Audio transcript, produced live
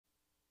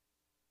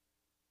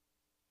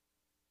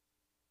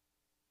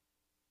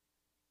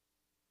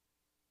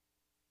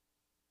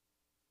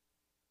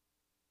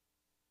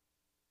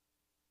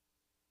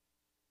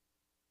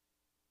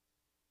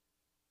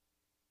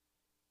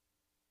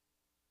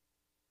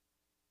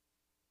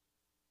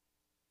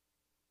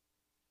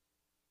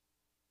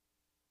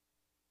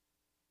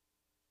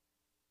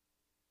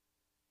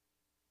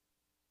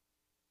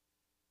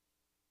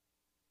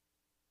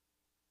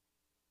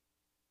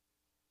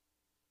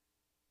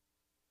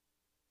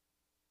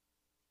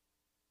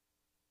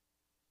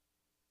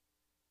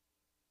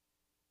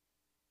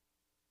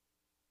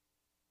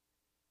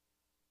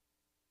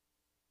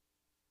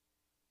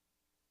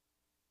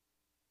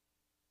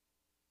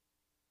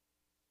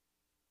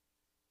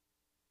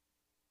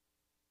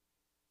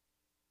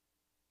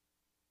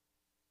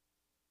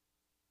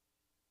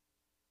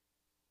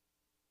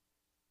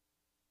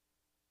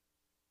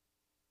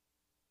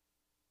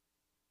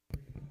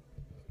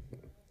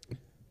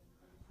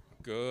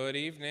Good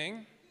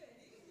evening.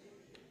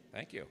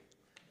 Thank you.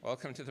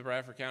 Welcome to the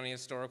Bradford County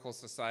Historical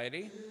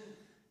Society.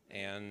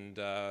 And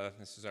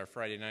this is our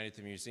Friday Night at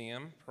the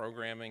Museum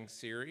programming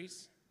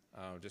series.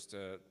 Just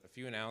a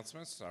few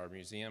announcements. Our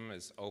museum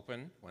is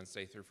open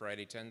Wednesday through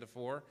Friday 10 to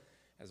 4,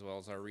 as well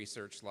as our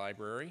research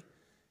library.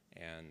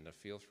 And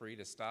feel free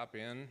to stop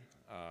in.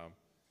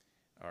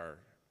 Our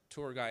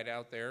tour guide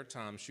out there,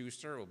 Tom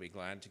Schuster, will be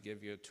glad to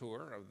give you a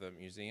tour of the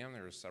museum.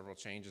 There are several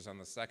changes on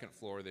the second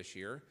floor this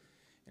year,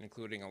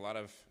 including a lot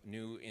of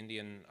new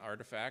Indian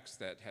artifacts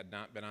that had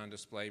not been on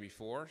display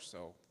before,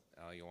 so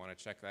you'll want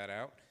to check that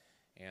out,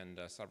 and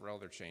several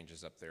other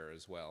changes up there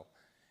as well.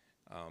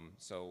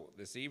 So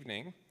this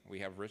evening, we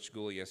have Rich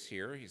Goulias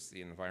here. He's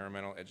the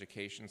Environmental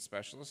Education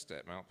Specialist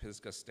at Mount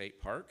Pisgah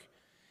State Park,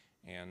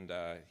 and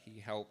he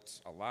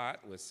helped a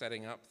lot with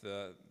setting up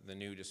the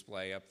new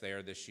display up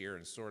there this year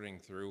and sorting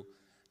through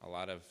a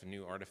lot of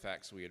new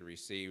artifacts we had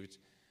received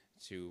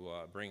to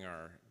bring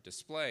our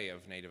display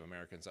of Native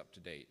Americans up to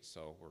date.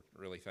 So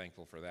we're really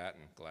thankful for that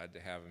and glad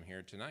to have him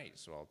here tonight.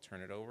 So I'll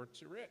turn it over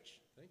to Rich.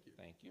 Thank you.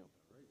 Thank you.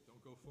 All right,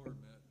 don't go forward,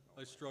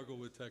 Matt. I struggle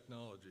with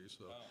technology,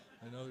 so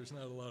I know there's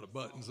not a lot of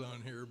buttons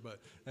on here, but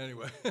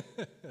anyway,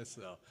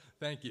 so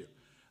thank you.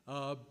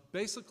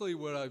 Basically,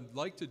 what I'd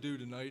like to do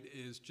tonight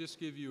is just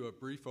give you a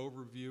brief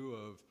overview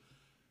of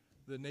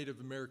the Native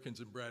Americans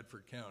in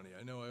Bradford County.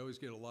 I know I always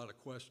get a lot of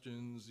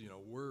questions, you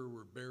know, where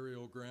were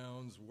burial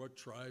grounds, what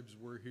tribes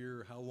were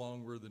here, how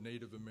long were the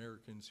Native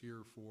Americans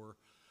here for?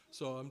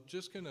 So I'm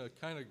just going to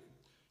kind of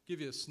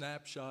give you a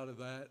snapshot of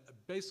that.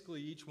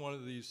 Basically, each one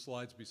of these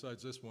slides,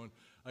 besides this one,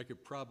 I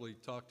could probably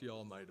talk to you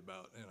all night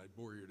about, and I'd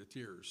bore you to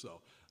tears,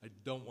 so I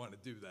don't want to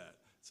do that.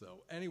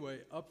 So anyway,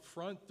 up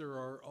front, there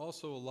are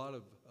also a lot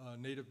of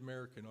Native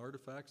American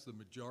artifacts. The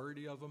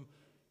majority of them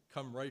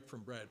come right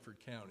from Bradford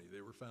County.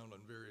 They were found on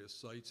various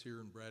sites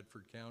here in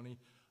Bradford County,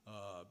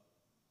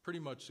 pretty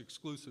much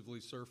exclusively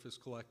surface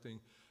collecting.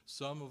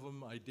 Some of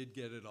them I did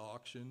get at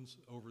auctions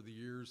over the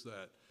years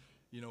that,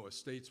 you know,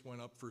 estates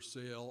went up for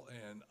sale,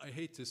 and I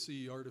hate to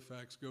see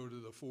artifacts go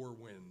to the four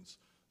winds,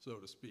 so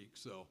to speak.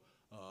 So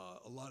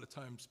a lot of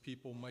times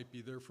people might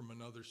be there from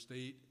another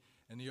state,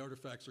 and the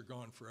artifacts are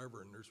gone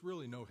forever, and there's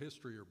really no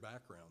history or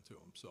background to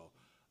them. So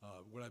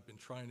what I've been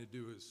trying to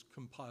do is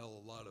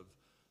compile a lot of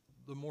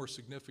the more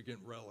significant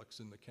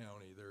relics in the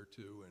county there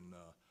too, and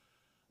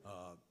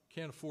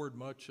can't afford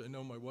much. I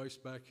know my wife's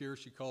back here.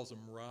 She calls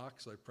them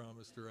rocks. I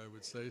promised her I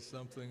would say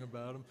something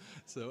about them.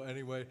 So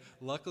anyway,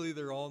 luckily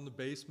they're all in the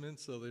basement,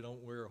 so they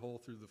don't wear a hole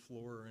through the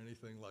floor or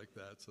anything like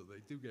that. So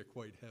they do get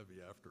quite heavy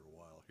after a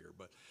while here.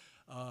 But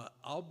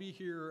I'll be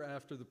here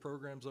after the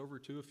program's over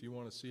too. If you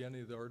want to see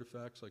any of the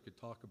artifacts, I could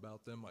talk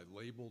about them. I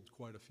labeled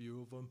quite a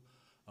few of them.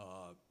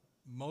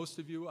 Most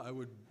of you, I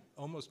would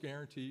almost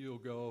guarantee you'll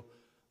go,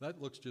 that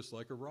looks just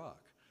like a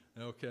rock,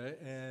 okay?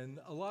 And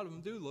a lot of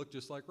them do look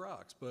just like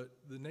rocks, but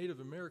the Native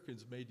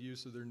Americans made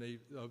use of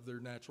their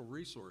natural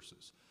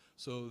resources.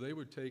 So they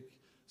would take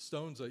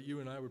stones that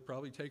you and I would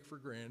probably take for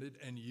granted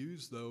and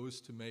use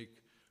those to make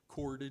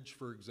cordage,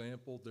 for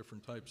example,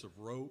 different types of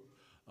rope,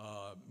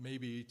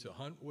 maybe to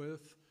hunt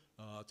with,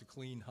 to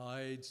clean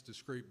hides, to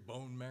scrape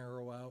bone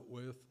marrow out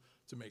with,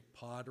 to make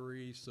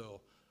pottery.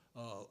 So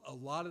a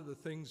lot of the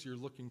things you're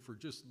looking for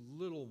just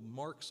little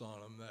marks on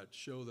them that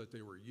show that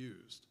they were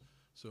used.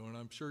 So, and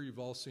I'm sure you've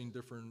all seen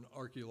different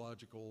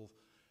archaeological,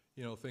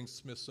 you know, things.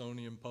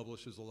 Smithsonian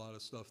publishes a lot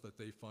of stuff that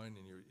they find,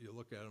 and you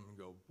look at them and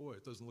go, boy,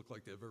 it doesn't look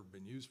like they've ever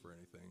been used for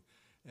anything.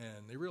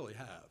 And they really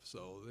have.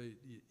 So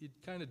you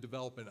kind of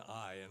develop an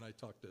eye, and I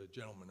talked to a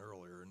gentleman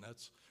earlier, and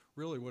that's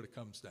really what it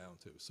comes down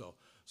to. So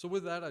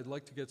with that, I'd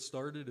like to get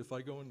started. If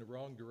I go in the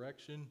wrong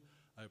direction,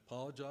 I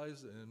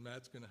apologize, and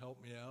Matt's going to help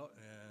me out.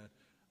 And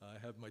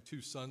I have my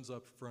two sons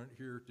up front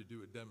here to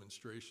do a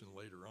demonstration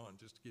later on,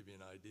 just to give you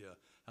an idea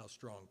how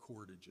strong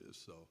cordage is.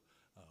 So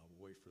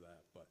we'll wait for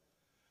that.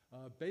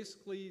 But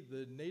basically,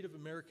 the Native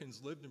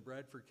Americans lived in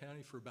Bradford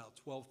County for about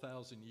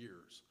 12,000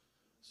 years.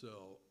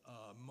 So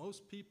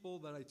most people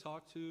that I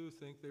talk to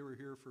think they were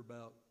here for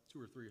about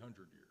 200 or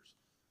 300 years.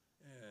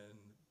 And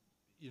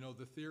you know,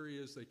 the theory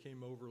is they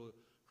came over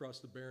across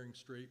the Bering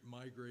Strait,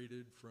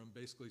 migrated from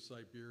basically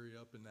Siberia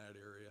up in that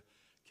area,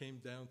 came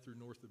down through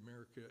North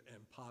America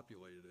and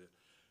populated it.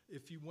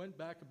 If you went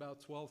back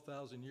about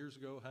 12,000 years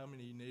ago, how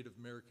many Native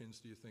Americans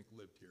do you think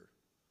lived here?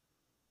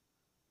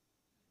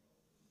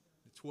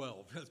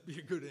 12, that'd be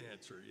a good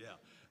answer, yeah.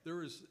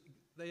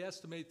 They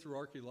estimate through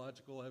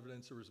archaeological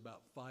evidence there was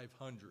about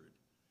 500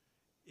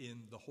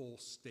 in the whole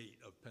state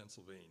of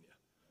Pennsylvania.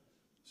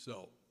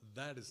 So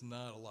that is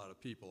not a lot of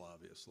people,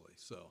 obviously.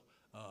 So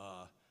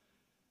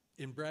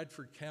in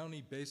Bradford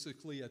County,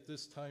 basically at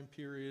this time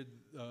period,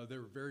 they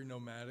were very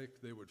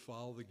nomadic. They would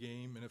follow the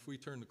game. And if we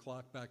turn the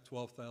clock back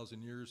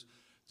 12,000 years,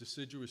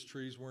 deciduous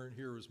trees weren't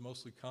here. It was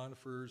mostly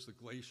conifers. The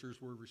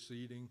glaciers were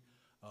receding.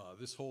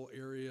 This whole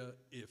area,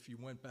 if you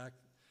went back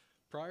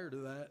prior to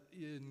that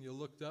and you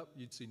looked up,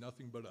 you'd see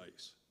nothing but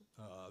ice.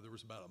 There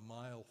was about a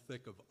mile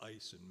thick of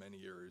ice in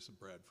many areas of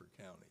Bradford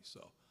County.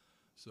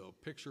 So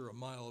picture a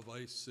mile of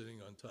ice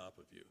sitting on top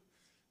of you,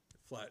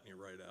 flatten you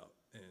right out.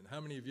 And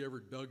how many of you ever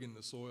dug in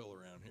the soil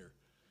around here?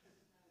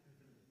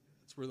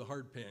 That's where the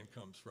hard pan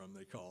comes from,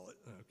 they call it,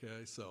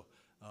 okay? So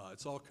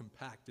it's all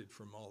compacted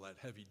from all that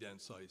heavy,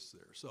 dense ice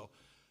there. So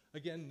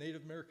again,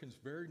 Native Americans,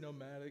 very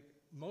nomadic.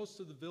 Most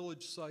of the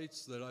village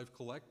sites that I've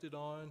collected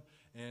on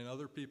and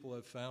other people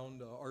have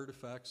found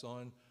artifacts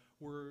on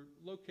were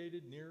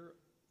located near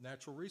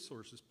natural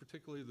resources,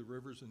 particularly the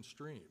rivers and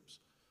streams.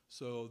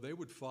 So they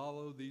would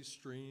follow these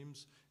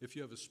streams. If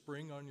you have a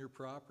spring on your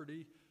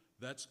property,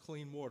 that's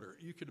clean water.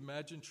 You could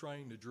imagine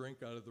trying to drink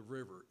out of the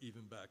river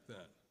even back then.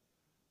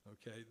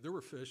 Okay, there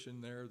were fish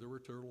in there were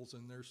turtles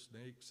in there,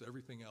 snakes,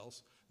 everything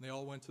else, and they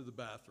all went to the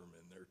bathroom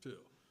in there too.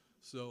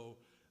 So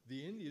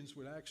the Indians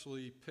would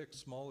actually pick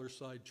smaller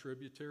side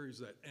tributaries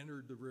that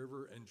entered the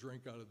river and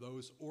drink out of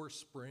those, or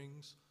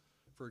springs,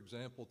 for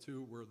example,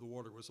 too, where the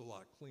water was a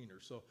lot cleaner.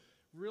 So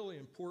really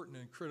important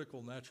and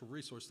critical natural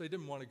resource. They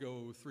didn't want to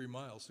go 3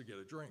 miles to get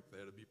a drink. They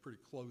had to be pretty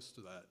close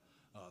to that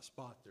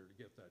spot there to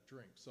get that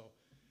drink. So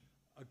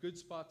a good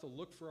spot to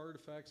look for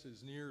artifacts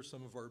is near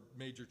some of our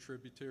major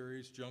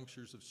tributaries,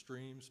 junctures of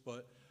streams,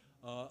 but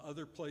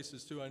other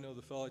places too. I know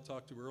the fellow I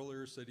talked to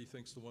earlier said he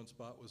thinks the one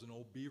spot was an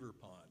old beaver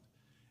pond.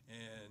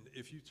 And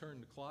if you turn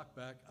the clock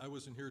back, I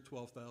wasn't here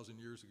 12,000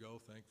 years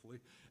ago, thankfully,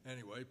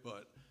 anyway,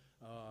 but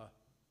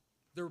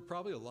there were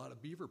probably a lot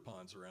of beaver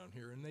ponds around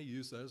here, and they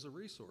used that as a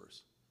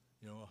resource,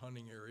 you know, a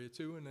hunting area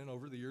too. And then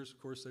over the years,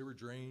 of course, they were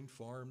drained,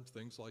 farmed,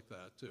 things like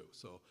that too.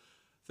 So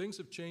things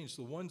have changed.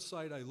 The one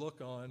site I look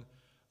on,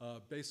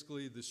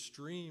 basically the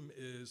stream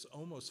is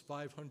almost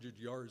 500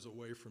 yards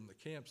away from the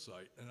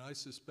campsite, and I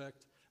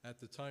suspect at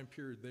the time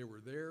period they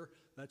were there,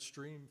 that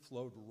stream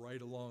flowed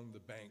right along the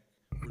bank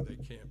where they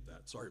camped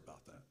at. Sorry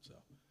about that.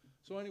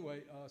 So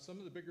anyway, some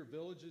of the bigger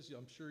villages,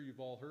 I'm sure you've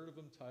all heard of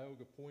them: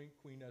 Tioga Point,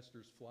 Queen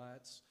Esther's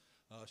Flats,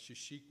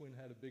 Shishikwan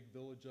had a big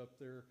village up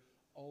there,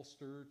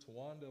 Ulster,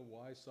 Towanda,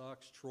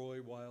 Wysox, Troy,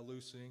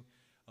 Wyalusing.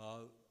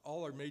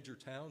 All our major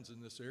towns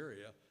in this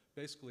area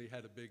basically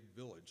had a big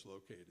village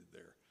located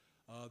there.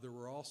 There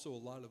were also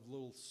a lot of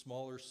little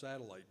smaller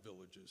satellite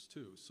villages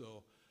too.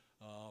 So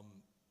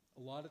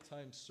a lot of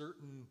times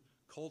certain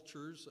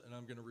cultures, and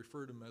I'm going to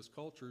refer to them as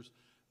cultures,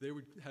 they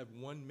would have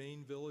one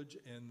main village,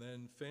 and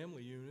then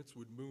family units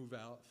would move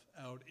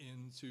out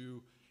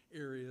into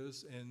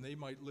areas, and they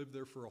might live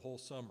there for a whole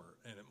summer,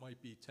 and it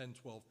might be 10,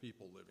 12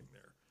 people living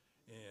there.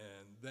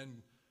 And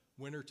then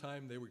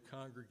wintertime, they would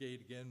congregate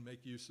again,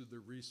 make use of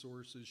their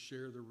resources,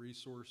 share their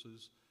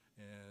resources,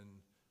 and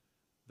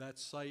that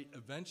site,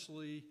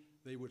 eventually,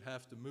 they would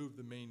have to move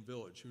the main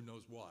village. Who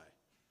knows why?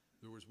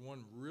 There was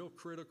one real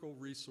critical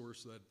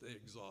resource that they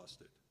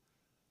exhausted.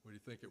 What do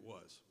you think it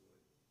was?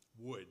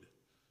 Wood.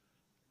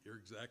 You're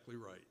exactly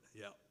right.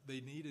 Yeah, they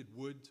needed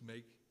wood to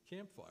make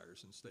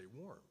campfires and stay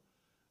warm.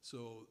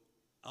 So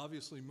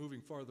obviously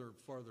moving farther and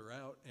farther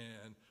out,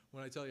 and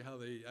when I tell you how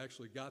they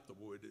actually got the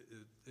wood,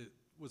 it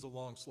was a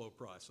long, slow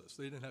process.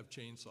 They didn't have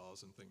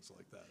chainsaws and things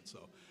like that.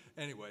 So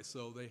anyway,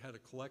 so they had to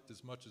collect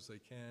as much as they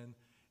can,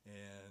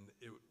 and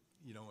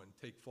and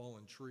take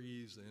fallen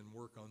trees and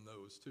work on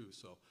those too.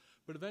 So,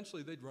 but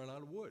eventually they'd run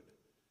out of wood,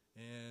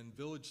 and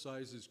village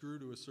sizes grew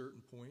to a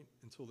certain point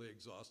until they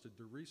exhausted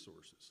their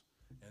resources.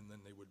 And then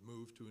they would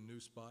move to a new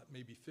spot.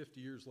 Maybe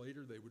 50 years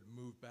later, they would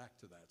move back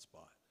to that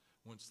spot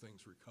once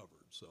things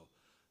recovered. So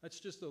that's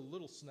just a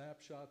little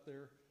snapshot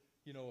there,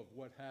 of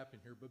what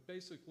happened here. But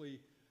basically,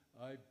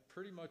 I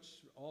pretty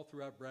much all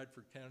throughout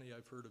Bradford County,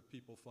 I've heard of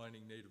people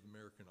finding Native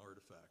American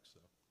artifacts. So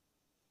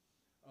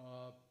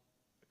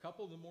a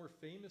couple of the more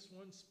famous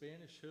ones,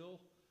 Spanish Hill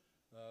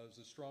is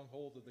a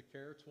stronghold of the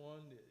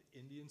Caratuan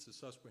Indians, the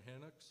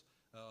Susquehannocks.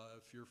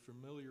 If you're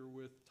familiar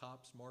with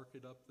Tops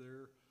Market up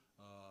there,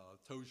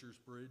 Tozier's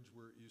Bridge,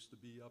 where it used to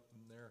be up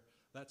in there,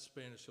 that's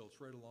Spanish Hill.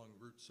 It's right along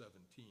Route 17,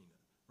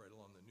 right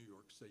along the New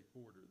York State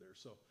border there.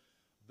 So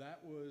that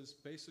was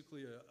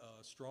basically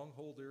a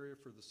stronghold area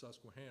for the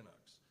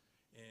Susquehannocks.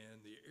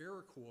 And the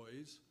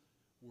Iroquois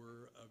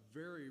were a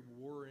very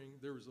warring,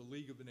 there was a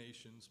League of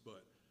Nations,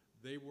 but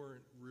they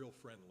weren't real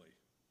friendly.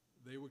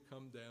 They would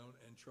come down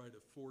and try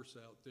to force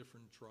out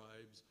different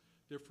tribes,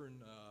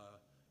 different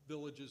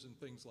villages and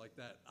things like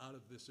that out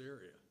of this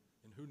area.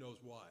 And who knows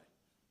why?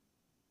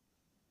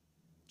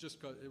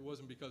 It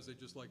wasn't because they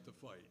just liked to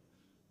fight.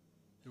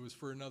 It was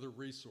for another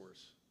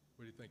resource.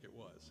 What do you think it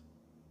was?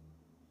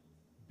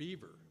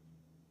 Beaver.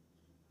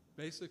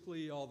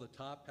 Basically, all the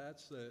top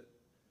hats that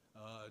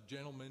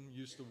gentlemen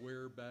used to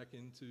wear back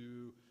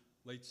into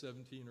late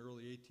 17,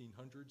 early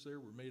 1800s there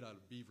were made out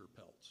of beaver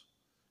pelts.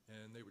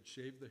 And they would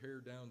shave the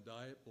hair down,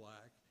 dye it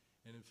black.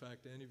 And in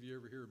fact, any of you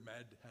ever hear of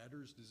Mad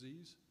Hatter's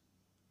disease?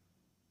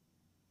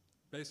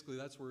 Basically,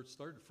 that's where it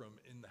started from,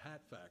 in the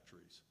hat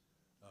factories.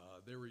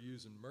 They were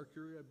using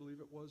mercury, I believe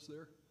it was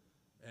there,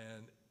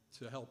 and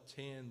to help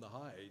tan the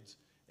hides.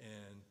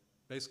 And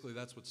basically,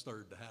 that's what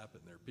started to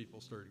happen there.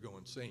 People started going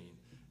insane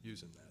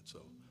using that. So,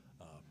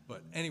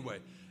 but anyway,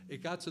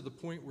 it got to the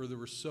point where there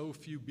were so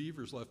few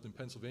beavers left in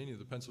Pennsylvania,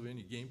 the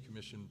Pennsylvania Game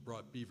Commission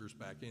brought beavers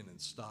back in and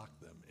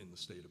stocked them in the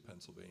state of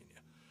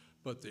Pennsylvania.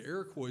 But the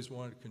Iroquois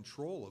wanted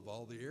control of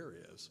all the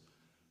areas.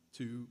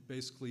 to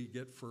basically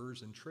get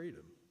furs and trade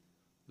them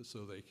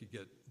so they could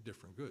get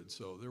different goods.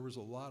 So there was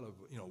a lot of,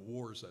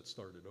 wars that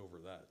started over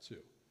that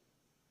too.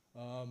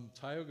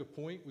 Tioga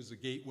Point was the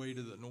gateway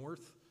to the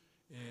north,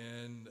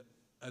 and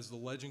as the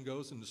legend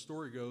goes and the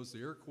story goes, the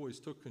Iroquois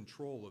took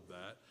control of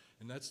that,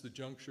 and that's the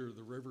juncture of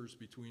the rivers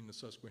between the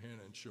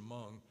Susquehanna and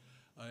Chemung.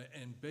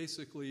 And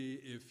basically,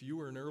 if you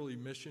were an early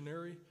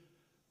missionary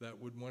that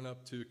went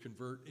up to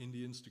convert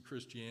Indians to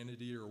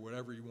Christianity or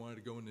whatever you wanted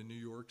to go into New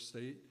York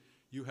State,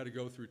 you had to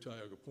go through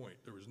Tioga Point.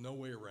 There was no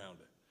way around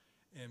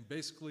it. And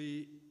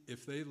basically,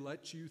 if they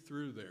let you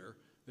through there,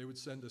 they would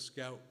send a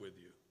scout with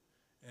you.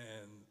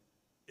 And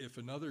if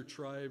another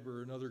tribe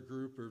or another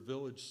group or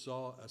village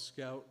saw a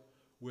scout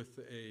with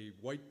a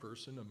white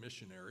person, a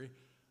missionary,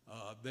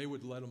 they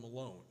would let them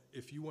alone.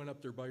 If you went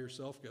up there by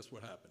yourself, guess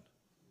what happened?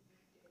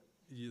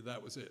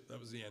 That was it. That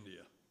was the end of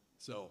you.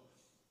 So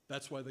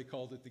that's why they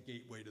called it the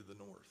gateway to the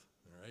north.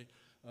 All right.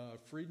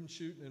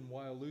 Friedenshooten and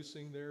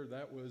Wyalusing there,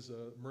 that was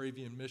a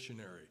Moravian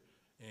missionary.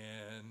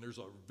 And there's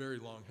a very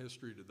long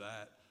history to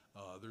that.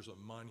 There's a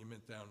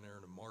monument down there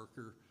and a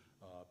marker.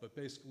 But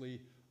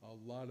basically,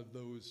 a lot of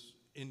those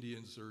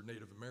Indians or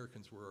Native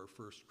Americans were our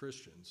first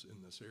Christians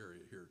in this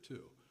area here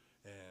too.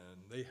 And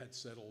they had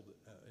settled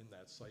in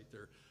that site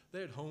there.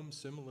 They had homes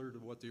similar to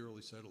what the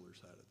early settlers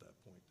had at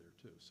that point there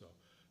too. So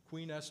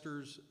Queen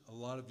Esther's, a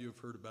lot of you have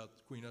heard about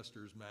Queen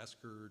Esther's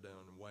massacre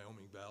down in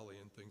Wyoming Valley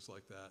and things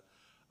like that.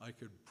 I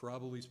could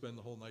probably spend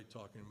the whole night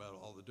talking about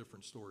all the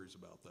different stories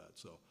about that.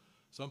 So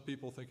some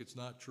people think it's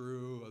not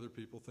true. Other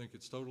people think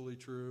it's totally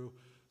true.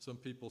 Some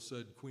people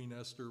said Queen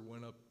Esther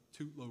went up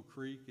Tootlow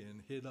Creek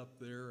and hid up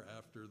there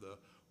after the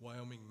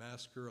Wyoming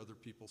massacre. Other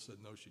people said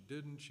no, she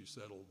didn't. She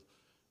settled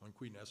on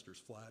Queen Esther's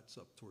Flats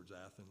up towards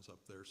Athens up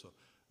there. So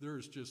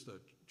there's just a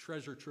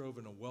treasure trove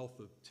and a wealth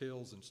of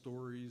tales and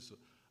stories.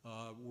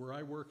 Where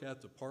I work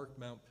at the park,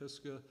 Mount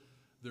Pisgah,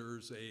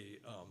 there's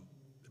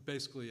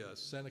basically a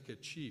Seneca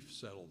chief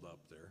settled up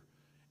there.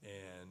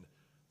 And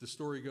the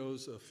story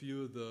goes a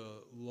few of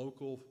the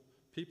local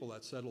people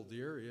that settled the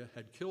area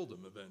had killed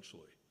him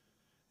eventually.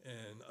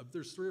 And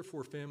there's 3 or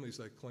 4 families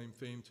that claim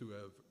fame to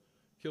have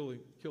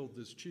killed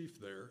this chief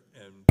there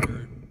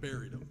and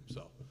buried him.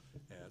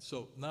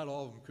 So not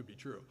all of them could be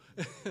true.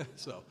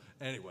 So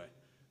anyway,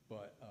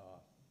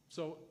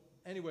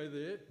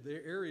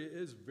 the area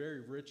is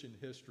very rich in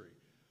history.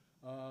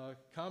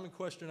 Common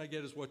question I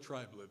get is what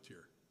tribe lived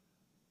here?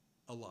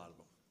 A lot of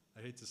them.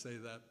 I hate to say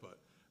that, but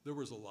there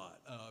was a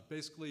lot.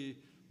 Basically,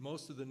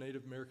 most of the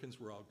Native Americans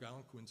were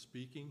Algonquin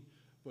speaking,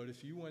 but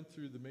if you went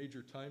through the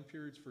major time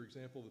periods, for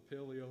example, the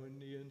Paleo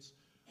Indians,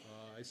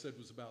 I said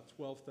was about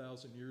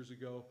 12,000 years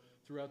ago.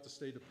 Throughout the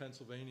state of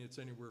Pennsylvania, it's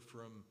anywhere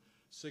from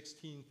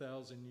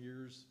 16,000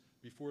 years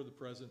before the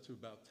present to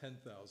about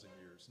 10,000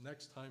 years.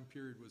 Next time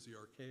period was the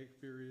Archaic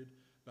period,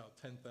 about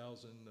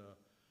 10,000,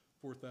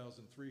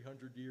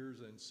 4,300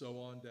 years, and so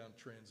on down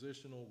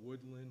Transitional,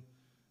 Woodland,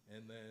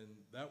 and then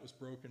that was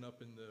broken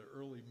up in the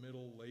early,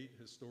 middle, late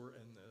historic,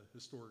 and the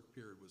historic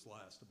period was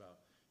last about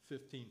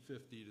 1550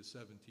 to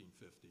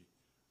 1750.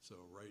 So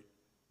right,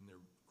 and there,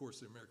 of course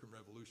the American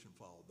Revolution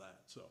followed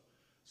that.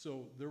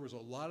 So there was a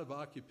lot of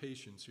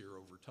occupations here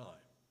over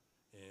time.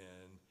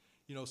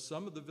 And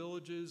some of the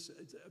villages,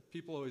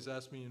 people always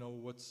ask me,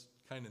 what's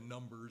kind of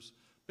numbers.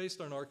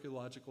 Based on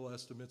archaeological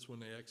estimates when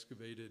they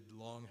excavated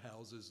long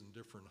houses and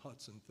different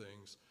huts and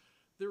things,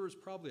 there was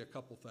probably a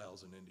couple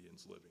thousand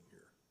Indians living here.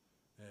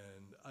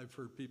 And I've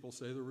heard people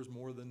say there was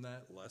more than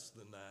that, less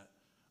than that.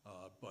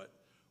 But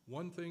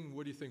one thing,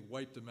 what do you think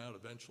wiped them out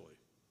eventually?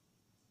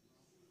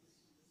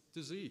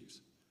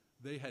 Disease.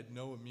 They had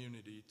no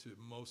immunity to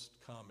most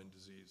common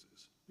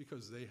diseases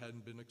because they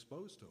hadn't been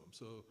exposed to them.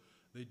 So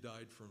they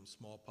died from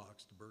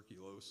smallpox,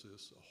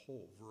 tuberculosis, a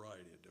whole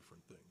variety of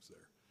different things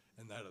there.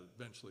 And that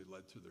eventually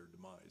led to their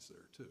demise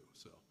there too.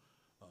 So,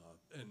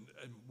 and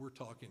we're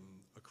talking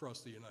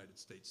across the United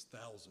States,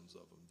 thousands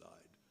of them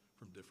died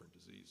from different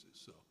diseases.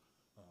 So,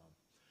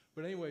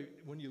 but anyway,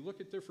 when you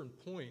look at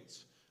different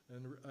points,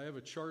 and I have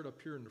a chart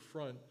up here in the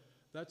front,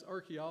 that's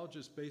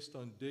archaeologists based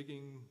on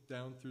digging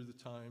down through the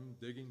time,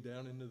 digging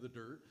down into the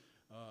dirt.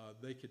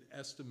 They could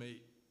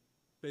estimate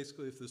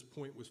basically if this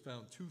point was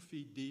found 2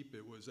 feet deep,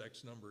 it was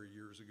X number of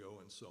years ago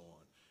and so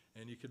on.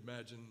 And you could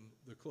imagine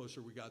the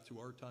closer we got to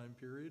our time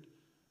period,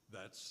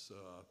 that's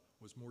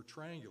was more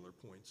triangular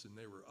points and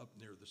they were up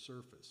near the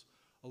surface.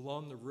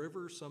 Along the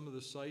river, some of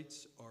the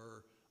sites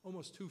are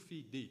almost 2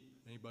 feet deep.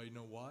 Anybody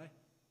know why?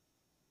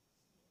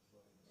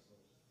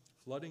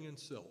 Flooding and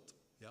silt.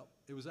 Yep.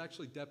 It was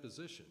actually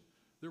deposition.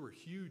 There were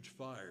huge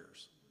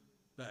fires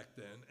back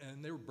then,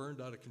 and they were burned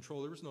out of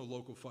control. There was no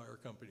local fire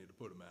company to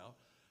put them out.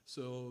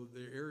 So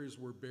the areas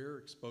were bare,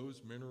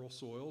 exposed mineral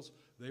soils.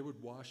 They would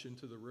wash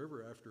into the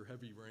river after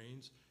heavy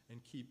rains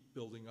and keep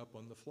building up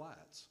on the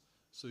flats.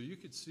 So you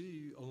could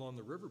see along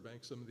the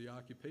riverbank some of the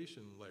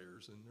occupation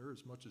layers, and they're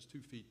as much as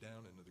 2 feet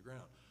down into the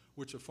ground,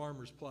 which a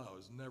farmer's plow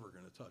is never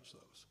going to touch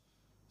those.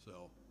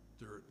 So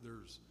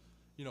there's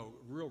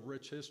real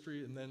rich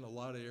history, and then a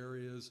lot of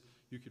areas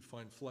you could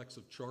find flecks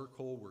of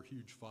charcoal where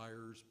huge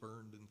fires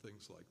burned and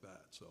things like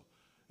that. So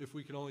if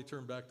we could only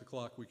turn back the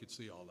clock, we could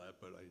see all that,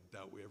 but I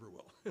doubt we ever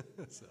will.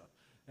 So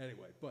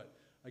anyway, but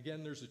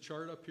again, there's a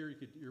chart up here.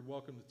 You're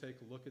welcome to take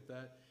a look at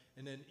that.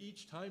 And then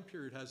each time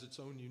period has its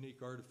own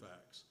unique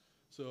artifacts.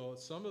 So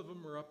some of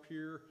them are up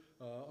here.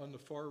 On the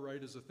far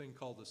right is a thing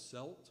called a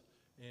celt,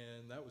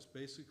 and that was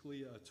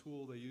basically a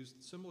tool they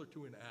used similar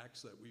to an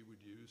axe that we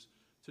would use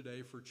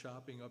today for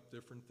chopping up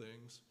different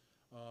things.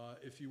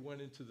 If you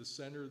went into the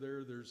center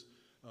there, there's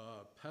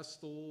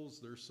pestles,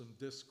 there's some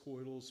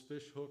discoidals,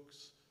 fish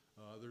hooks,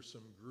 there's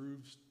some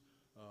grooves,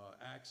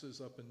 axes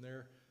up in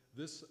there.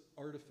 This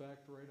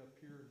artifact right up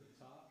here at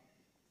the top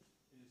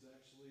is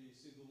actually, you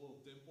see the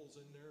little dimples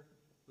in there?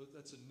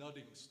 That's a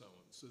nutting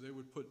stone. So they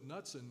would put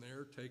nuts in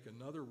there, take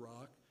another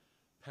rock,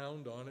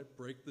 pound on it,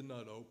 break the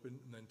nut open,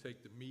 and then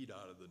take the meat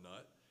out of the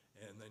nut,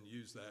 and then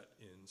use that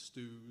in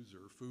stews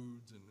or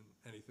foods and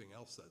anything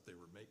else that they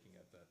were making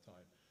at that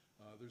time.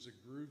 There's a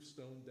groove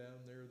stone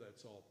down there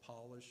that's all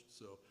polished,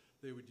 so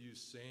they would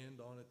use sand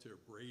on it to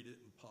abrade it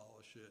and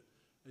polish it.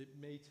 It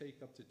may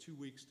take up to 2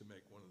 weeks to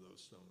make one of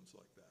those stones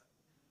like that.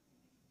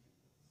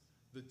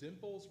 The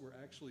dimples were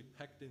actually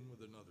pecked in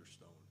with another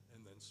stone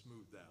and then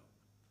smoothed out.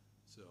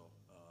 So,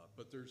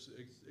 but there's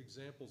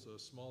examples of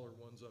smaller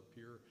ones up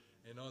here,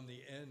 and on the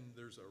end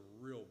there's a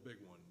real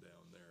big one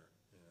down there,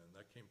 and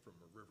that came from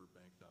a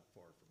riverbank not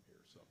far from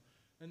here. So,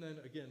 and then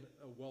again,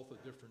 a wealth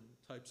of different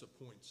types of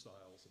point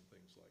styles and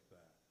things like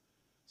that.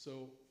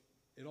 So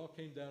it all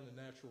came down to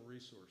natural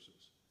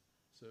resources.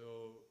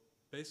 So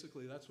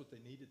basically that's what they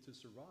needed to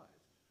survive.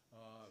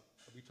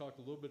 We talked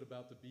a little bit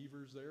about the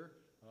beavers there,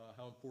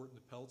 how important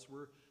the pelts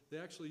were. They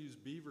actually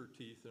used beaver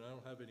teeth, and I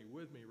don't have any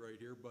with me right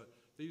here, but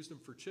they used them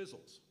for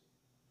chisels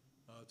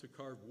to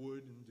carve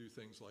wood and do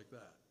things like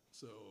that.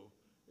 So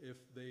if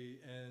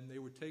they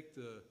would take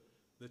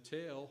the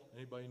tail,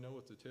 anybody know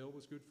what the tail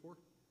was good for?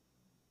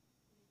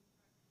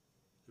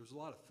 There was a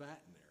lot of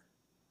fat in there.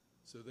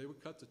 So they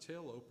would cut the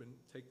tail open,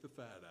 take the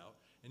fat out,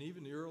 and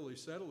even the early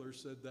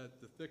settlers said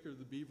that the thicker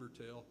the beaver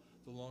tail,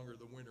 the longer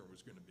the winter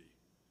was going to be.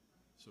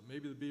 So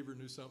maybe the beaver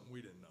knew something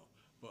we didn't know.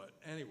 But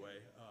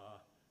anyway,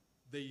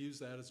 they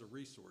used that as a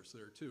resource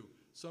there too.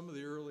 Some of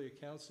the early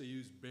accounts, they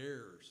used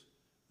bears.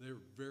 They were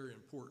a very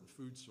important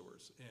food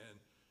source. And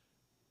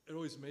it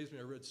always amazed me.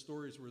 I read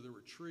stories where there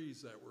were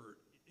trees that were,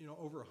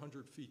 over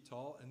 100 feet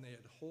tall, and they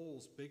had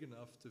holes big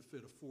enough to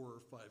fit a 400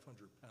 or 500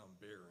 pound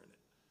bear in it,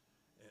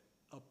 and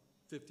up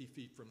 50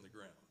 feet from the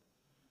ground.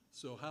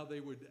 So how they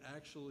would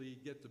actually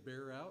get the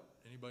bear out,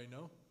 anybody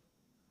know?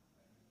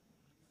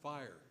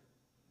 Fire.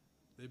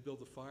 They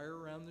built a fire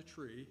around the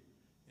tree,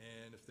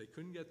 and if they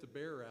couldn't get the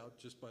bear out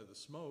just by the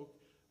smoke,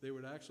 they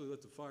would actually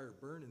let the fire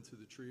burn into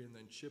the tree and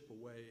then chip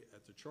away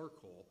at the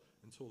charcoal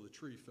until the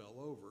tree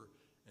fell over,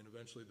 and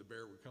eventually the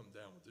bear would come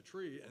down with the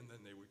tree, and then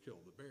they would kill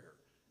the bear.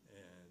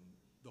 And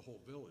the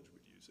whole village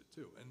would use it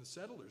too. And the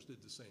settlers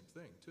did the same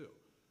thing too.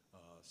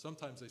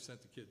 Sometimes they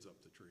sent the kids up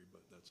the tree,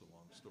 but that's a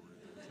long story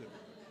there too.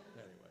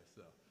 Anyway,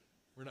 so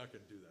we're not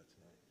going to do that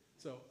tonight.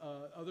 So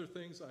other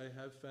things I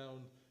have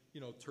found,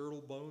 turtle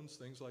bones,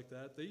 things like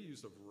that. They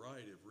used a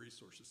variety of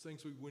resources,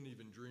 things we wouldn't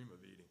even dream of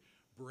eating.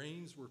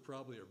 Brains were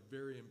probably a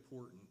very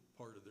important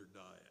part of their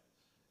diet.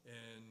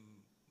 And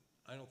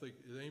I don't think,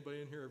 has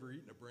anybody in here ever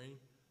eaten a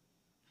brain?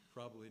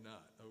 Probably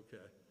not,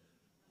 okay.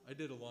 I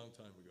did a long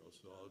time ago,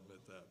 so I'll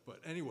admit that.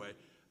 But anyway,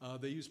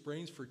 they used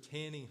brains for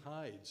tanning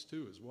hides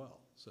too as well.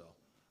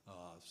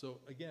 So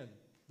again,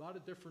 a lot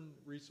of different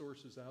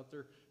resources out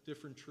there,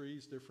 different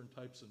trees, different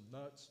types of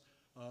nuts.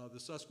 The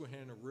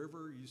Susquehanna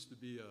River used to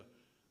be a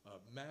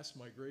mass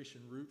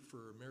migration route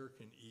for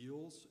American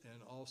eels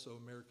and also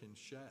American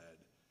shad.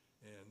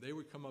 And they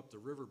would come up the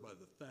river by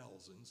the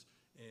thousands.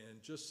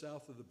 And just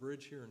south of the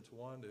bridge here in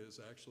Towanda is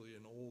actually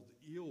an old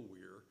eel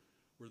weir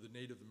where the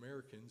Native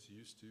Americans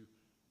used to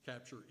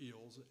capture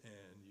eels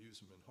and use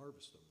them and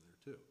harvest them there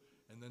too.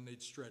 And then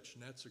they'd stretch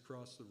nets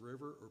across the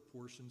river or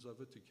portions of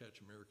it to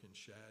catch American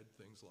shad,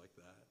 things like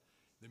that.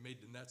 They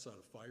made the nets out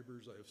of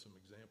fibers. I have some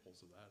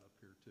examples of that up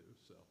here too.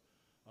 So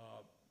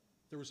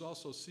there was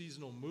also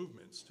seasonal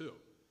movements too.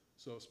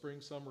 So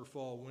spring, summer,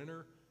 fall,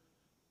 winter,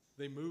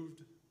 they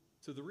moved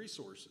to the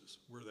resources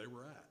where they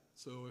were at.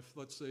 So if,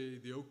 let's say,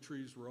 the oak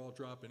trees were all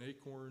dropping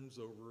acorns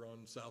over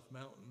on South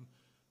Mountain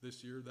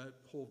this year, that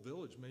whole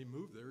village may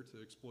move there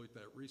to exploit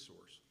that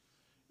resource.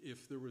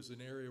 If there was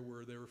an area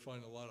where they were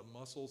finding a lot of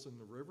mussels in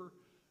the river,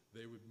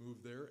 they would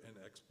move there and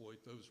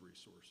exploit those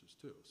resources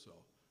too. So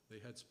they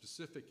had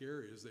specific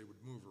areas they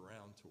would move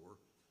around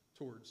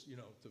towards,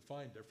 to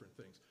find different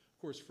things. Of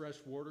course, fresh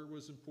water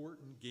was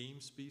important, game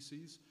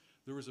species.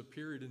 There was a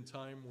period in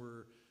time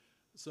where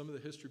some of the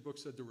history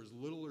books said there was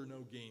little or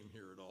no game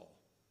here at all.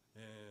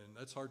 And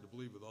that's hard to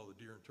believe with all the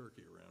deer and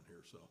turkey around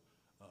here. So,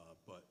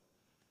 but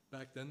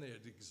back then they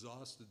had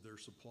exhausted their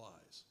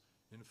supplies.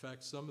 In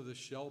fact, some of the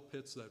shell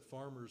pits that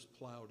farmers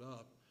plowed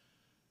up,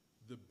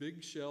 the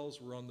big shells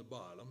were on the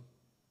bottom.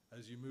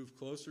 As you move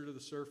closer to the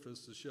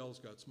surface, the shells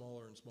got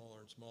smaller and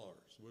smaller and smaller.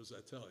 So what does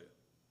that tell you?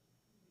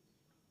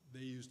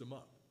 They used them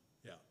up,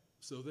 yeah.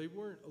 So they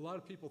weren't, a lot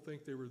of people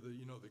think they were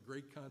the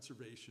great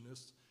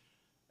conservationists.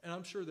 And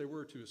I'm sure they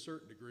were to a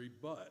certain degree,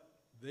 but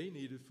they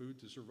needed food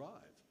to survive.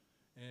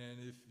 And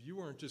if you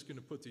weren't just going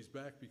to put these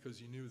back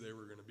because you knew they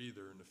were going to be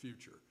there in the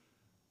future,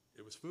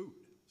 it was food.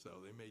 So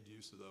they made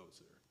use of those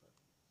there.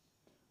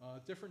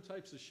 Different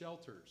types of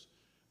shelters.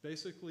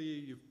 Basically,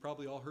 you've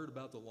probably all heard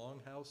about the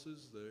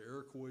longhouses. The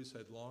Iroquois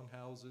had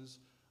longhouses,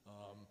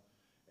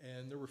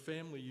 and there were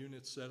family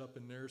units set up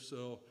in there.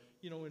 So,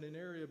 you know, in an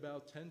area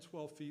about 10,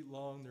 12 feet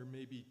long, there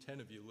may be 10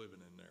 of you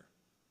living in there.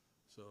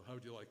 So how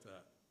would you like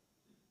that?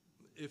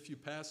 If you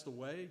passed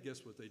away,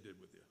 guess what they did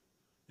with you?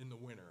 In the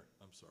winter,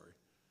 I'm sorry.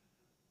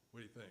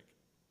 What do you think?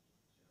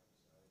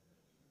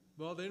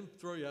 Well, they didn't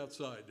throw you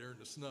outside during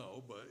the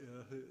snow, but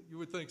you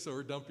would think so,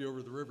 or dump you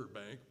over the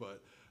riverbank,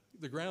 but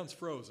the ground's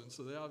frozen,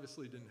 so they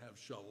obviously didn't have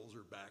shovels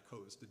or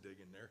backhoes to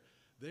dig in there.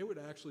 They would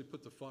actually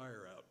put the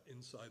fire out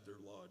inside their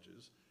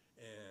lodges,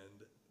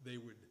 and they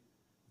would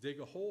dig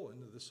a hole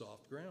into the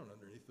soft ground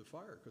underneath the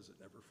fire because it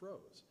never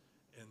froze,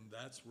 and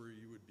that's where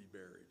you would be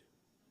buried.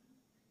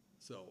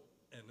 So,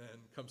 and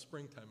then come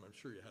springtime, I'm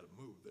sure you had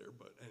to move there,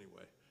 but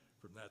anyway,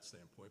 from that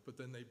standpoint. But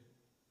then they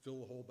fill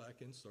the hole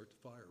back in, start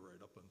the fire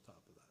right up on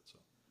top of that. So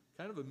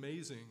kind of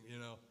amazing, you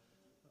know.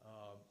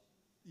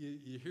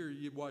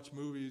 You watch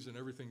movies and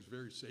everything's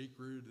very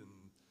sacred and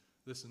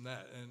this and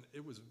that, and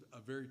it was a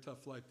very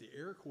tough life. The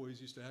Iroquois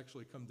used to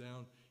actually come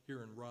down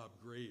here and rob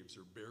graves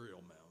or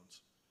burial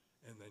mounds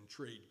and then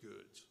trade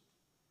goods.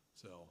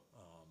 So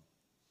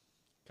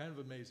kind of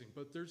amazing.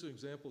 But there's an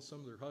example of some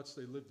of their huts.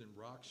 They lived in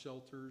rock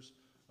shelters.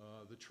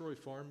 The Troy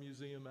Farm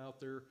Museum out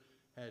there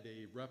had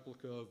a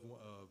replica of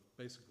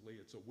basically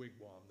it's a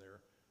wigwam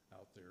there,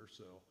 out there.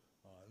 So,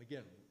 and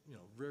again, you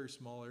know, very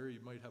small area.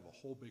 You might have a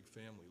whole big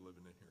family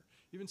living in here.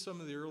 Even some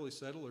of the early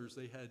settlers,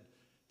 they had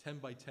 10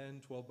 by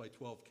 10, 12 by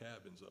 12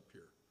 cabins up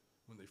here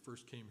when they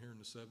first came here in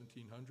the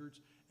 1700s,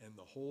 and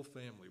the whole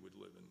family would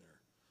live in there.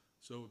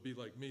 So it would be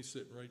like me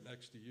sitting right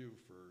next to you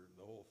for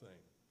the whole thing.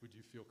 Would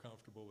you feel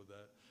comfortable with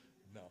that?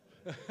 No.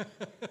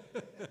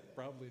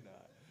 Probably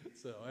not.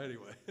 So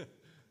anyway.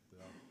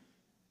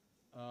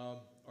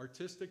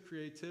 Artistic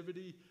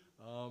creativity.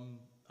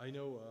 I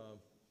know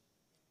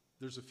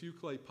there's a few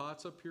clay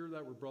pots up here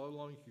that were brought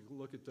along. You can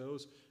look at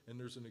those, and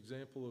there's an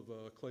example of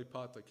a clay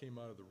pot that came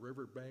out of the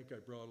riverbank I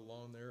brought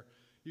along there.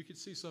 You can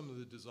see some of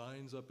the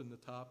designs up in the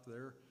top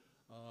there.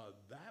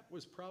 That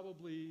was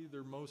probably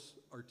their most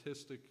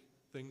artistic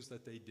things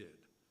that they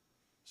did.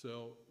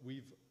 So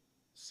we've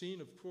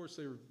seen, of course,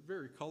 they were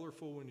very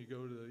colorful when you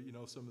go to, you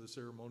know, some of the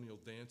ceremonial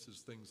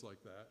dances, things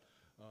like that.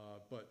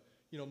 But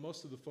you know,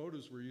 most of the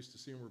photos we're used to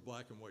seeing were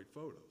black and white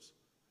photos.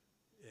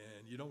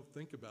 And you don't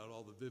think about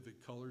all the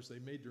vivid colors. They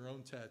made their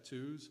own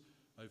tattoos.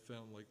 I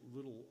found like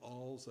little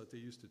awls that they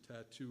used to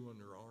tattoo on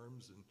their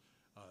arms, and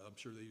I'm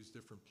sure they used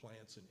different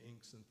plants and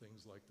inks and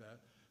things like that.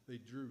 They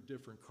drew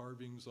different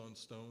carvings on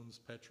stones,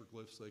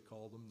 petroglyphs they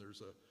call them.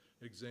 There's an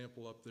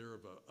example up there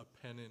of a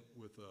pennant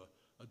with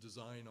a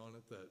design on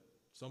it that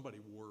somebody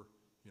wore,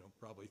 you know,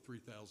 probably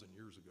 3,000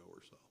 years ago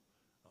or so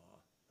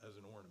as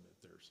an ornament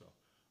there. So,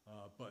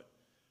 but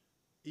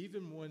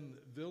even when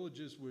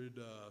villages would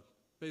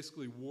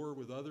basically war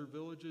with other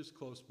villages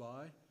close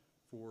by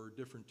for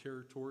different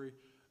territory,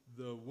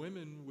 the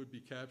women would be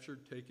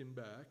captured, taken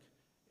back,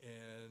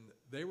 and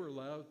they were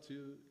allowed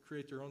to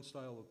create their own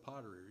style of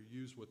pottery or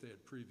use what they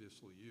had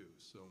previously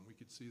used. So we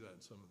could see that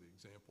in some of the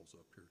examples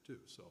up here too.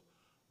 So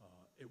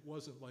it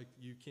wasn't like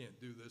you can't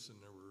do this and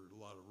there were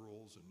a lot of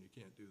rules and you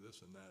can't do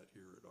this and that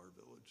here at our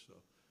village. So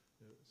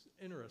it's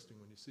interesting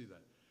when you see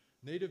that.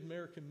 Native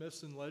American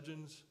myths and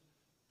legends.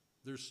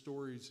 There's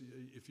stories,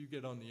 if you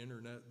get on the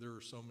internet, there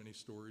are so many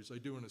stories. I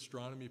do an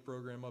astronomy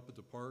program up at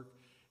the park,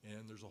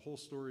 and there's a whole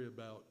story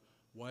about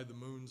why the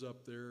moon's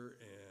up there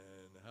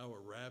and how a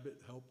rabbit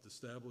helped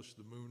establish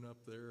the moon up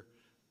there.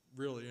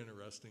 Really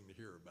interesting to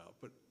hear about.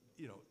 But,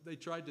 you know, they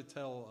tried to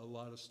tell a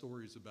lot of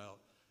stories about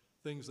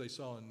things they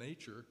saw in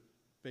nature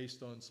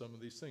based on some of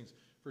these things.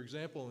 For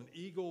example, an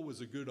eagle was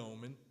a good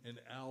omen, an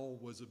owl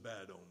was a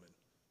bad omen.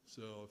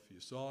 So if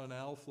you saw an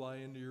owl fly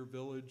into your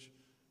village,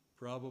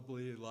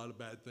 probably a lot of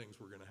bad things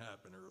were going to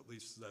happen, or at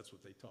least that's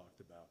what they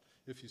talked about.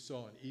 If you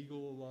saw an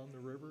eagle along the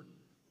river,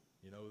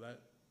 you know,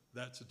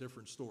 that's a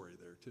different story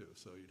there too,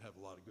 so you'd have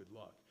a lot of good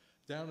luck.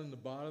 Down in the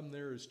bottom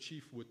there is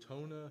Chief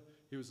Watona.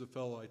 He was the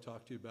fellow I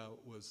talked to you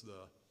about, was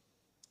the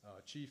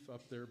chief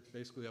up there,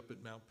 basically up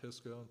at Mount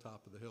Pisgah on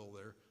top of the hill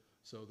there.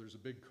 So there's a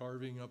big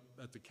carving up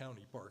at the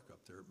county park up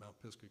there at Mount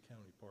Pisgah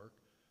County Park.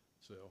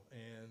 So,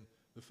 and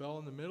the fellow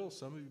in the middle,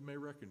 some of you may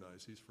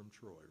recognize, he's from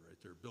Troy right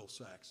there, Bill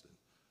Saxton.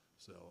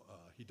 So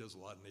he does a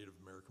lot of Native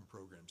American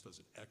programs, does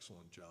an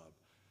excellent job.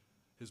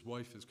 His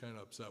wife is kind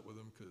of upset with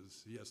him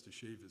because he has to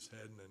shave his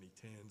head and then he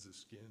tans his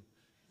skin.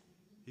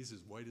 He's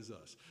as white as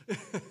us.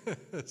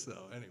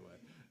 So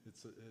anyway,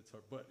 it's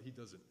hard, but he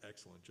does an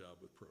excellent job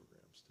with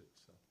programs too.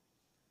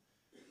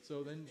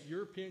 So then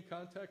European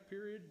contact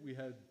period, we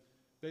had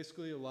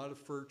basically a lot of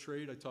fur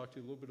trade. I talked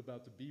to you a little bit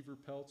about the beaver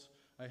pelts.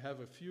 I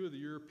have a few of the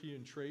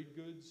European trade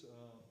goods.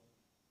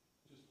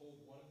 Just hold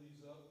one of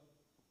these up.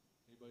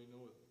 Anybody know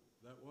what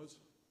that was?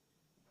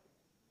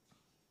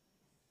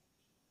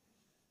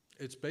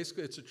 It's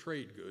basically, it's a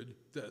trade good.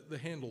 The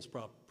handle's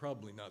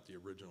probably not the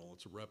original,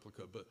 it's a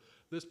replica, but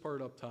this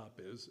part up top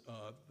is,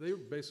 they were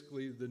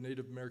basically, the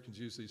Native Americans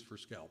used these for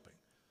scalping.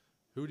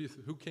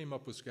 Who came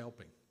up with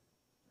scalping?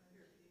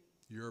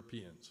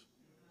 Europeans.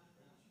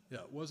 Yeah,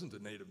 it wasn't the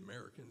Native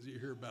Americans. You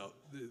hear about,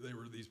 they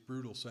were these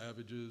brutal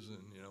savages and,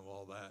 you know,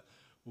 all that.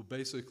 Well,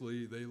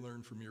 basically, they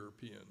learned from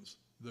Europeans.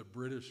 The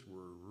British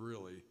were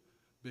really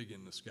big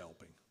into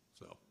scalping.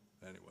 So,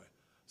 anyway,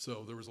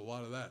 so there was a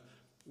lot of that.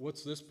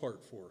 What's this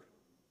part for?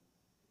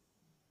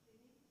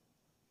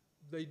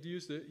 They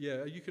used it,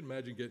 yeah, you can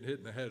imagine getting hit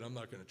in the head. I'm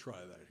not going to try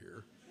that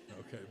here.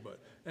 Okay, but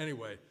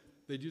anyway,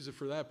 they'd use it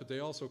for that, but they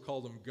also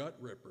called them gut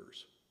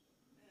rippers.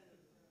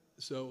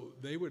 So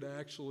they would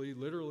actually,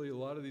 literally, a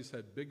lot of these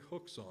had big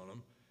hooks on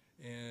them,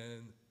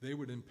 and they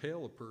would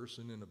impale a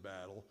person in a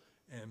battle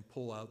and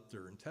pull out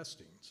their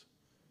intestines.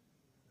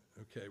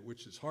 Okay,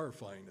 which is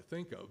horrifying to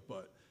think of,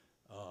 but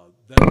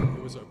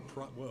it was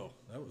whoa,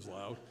 that was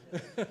loud.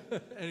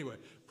 Anyway,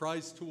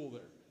 prize tool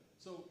there.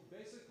 So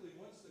basically,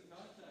 once the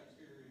contact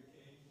period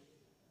came,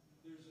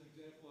 there's an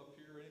example up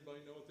here.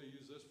 Anybody know what they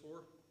use this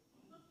for?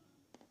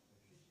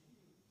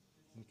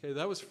 Okay,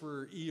 that was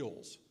for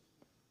eels.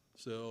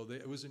 So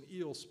it was an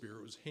eel spear.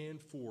 It was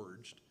hand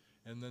forged,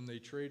 and then they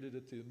traded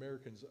it to the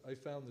Americans. I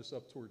found this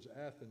up towards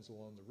Athens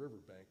along the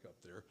riverbank up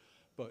there,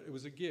 but it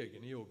was a gig,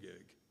 an eel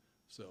gig.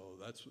 So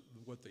that's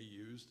what they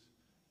used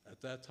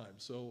at that time.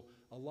 So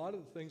a lot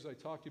of the things I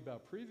talked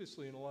about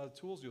previously and a lot of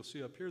tools you'll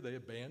see up here, they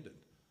abandoned.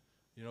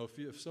 You know,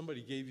 if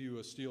somebody gave you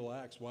a steel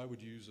axe, why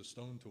would you use a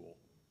stone tool?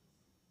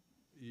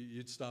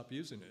 You'd stop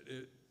using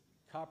it.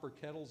 Copper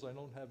kettles, I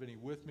don't have any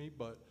with me,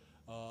 but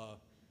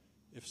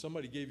if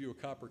somebody gave you a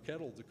copper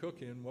kettle to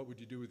cook in, what would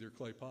you do with your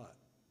clay pot?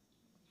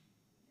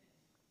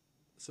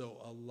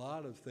 So a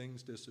lot of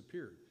things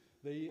disappeared.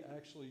 They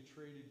actually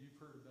traded, you've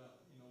heard about,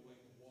 you know,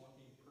 like the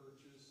walking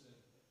purchase and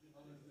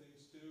other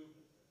things too.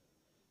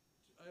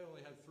 I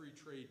only had 3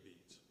 trade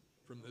beads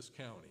from this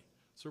county.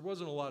 So there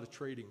wasn't a lot of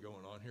trading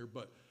going on here,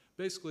 but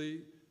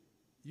basically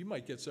you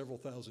might get several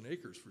thousand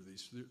acres for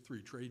these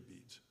 3 trade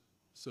beads.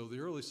 So the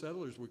early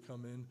settlers would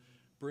come in,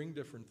 bring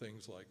different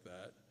things like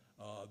that.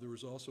 There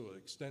was also an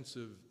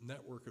extensive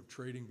network of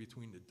trading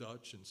between the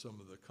Dutch and some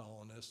of the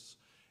colonists,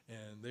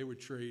 and they would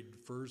trade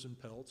furs and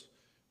pelts,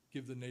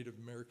 give the Native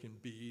American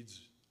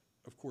beads,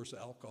 of course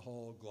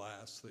alcohol,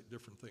 glass,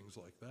 different things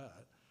like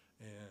that.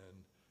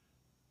 And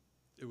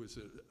it was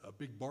a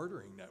big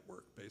bartering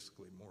network,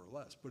 basically, more or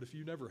less. But if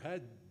you never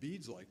had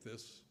beads like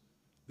this,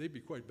 they'd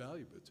be quite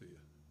valuable to you.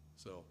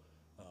 So,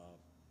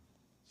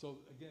 so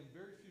again,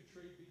 very few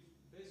trade beads,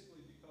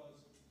 basically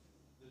because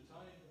the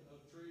time of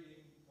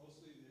trading,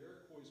 mostly the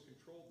Iroquois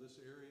controlled this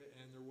area,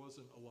 and there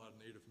wasn't a lot of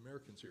Native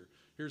Americans here.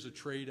 Here's a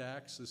trade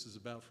axe. This is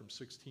about from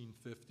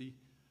 1650.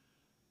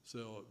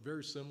 So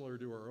very similar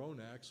to our own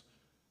axe.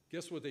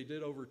 Guess what they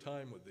did over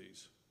time with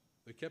these?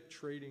 They kept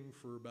trading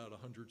for about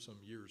 100-some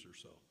years or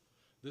so.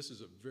 This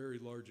is a very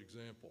large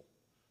example.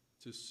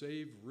 To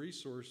save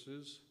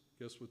resources,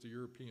 guess what the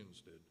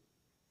Europeans did?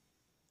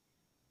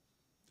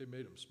 They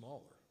made them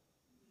smaller.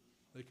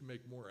 They can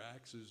make more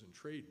axes and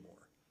trade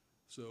more.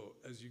 So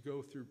as you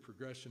go through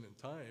progression in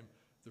time,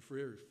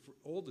 the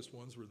oldest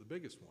ones were the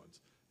biggest ones,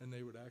 and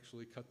they would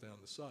actually cut down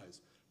the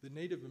size. The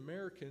Native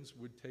Americans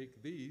would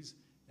take these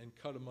and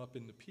cut them up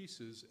into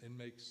pieces and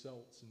make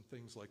celts and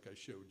things like I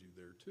showed you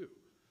there too.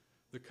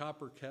 The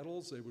copper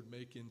kettles, they would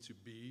make into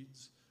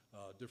beads,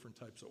 different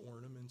types of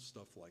ornaments,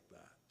 stuff like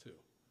that too.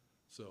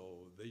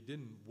 So they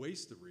didn't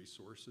waste the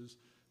resources.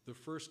 The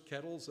first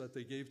kettles that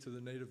they gave to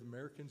the Native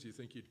Americans, you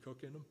think you'd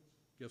cook in them?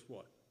 Guess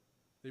what?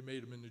 They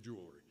made them into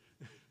jewelry.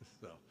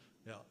 So,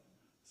 yeah.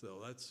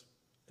 So that's,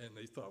 and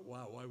they thought,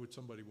 wow, why would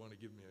somebody want to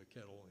give me a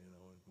kettle, you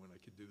know, when I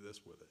could do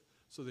this with it?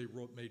 So they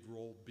made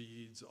rolled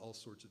beads, all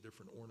sorts of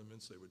different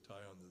ornaments they would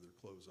tie onto their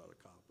clothes out of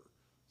copper.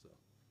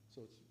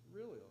 So it's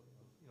really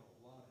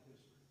a lot of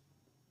history.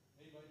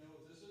 Anybody know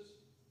what this is?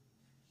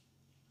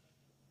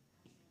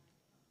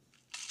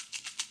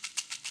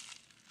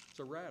 It's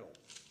a rattle.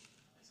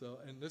 So,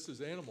 and this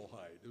is animal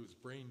hide. It was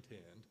brain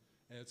tanned,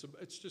 and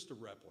it's just a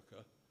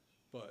replica,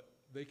 but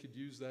they could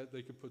use that.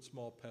 They could put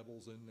small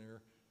pebbles in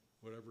there,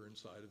 whatever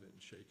inside of it,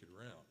 and shake it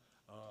around.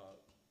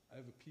 I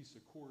have a piece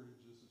of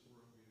cordage. This is where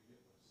I'm going to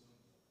get my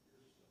sons up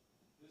here.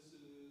 So this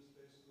is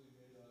basically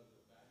made out of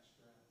the back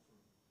strap from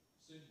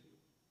sinew,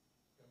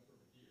 come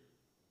from a deer.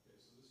 Okay,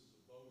 so this is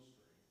a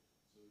bowstring.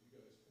 So you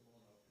guys come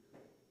on up here.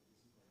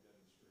 This is my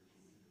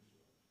demonstration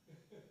here.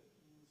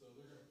 So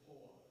they're going to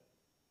pull on it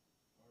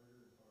harder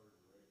and harder,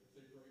 right? If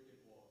they break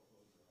it, well,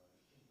 close your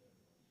eyes. Anyway.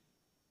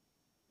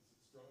 Is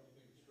it strong? You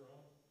think it's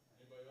strong?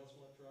 Anybody else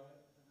want to try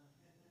it?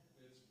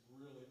 It's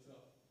really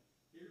tough.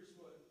 Here's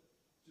what,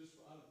 just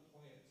out of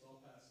plants,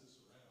 I'll pass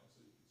this around so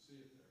you can see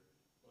it there,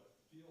 but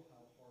feel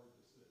how hard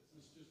this is.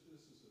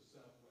 This is a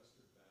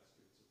southwestern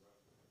basket. It's a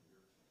replica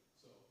here.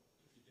 So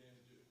if you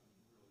damage it, I'm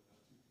really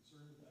not too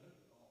concerned about it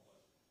at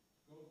all,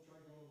 but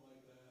try going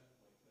like that.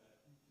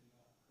 You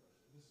cannot crush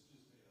it. And this is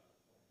just made out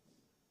of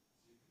plants.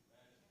 So you can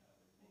imagine how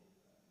they work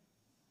that.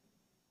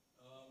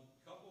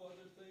 Couple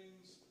other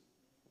things.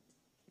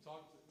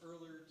 talked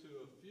earlier to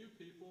a few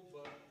people,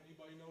 but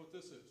anybody know what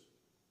this is?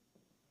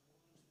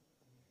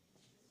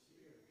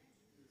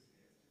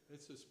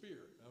 It's a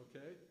spear,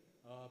 okay?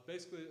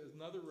 Basically,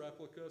 another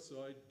replica,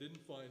 so I didn't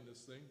find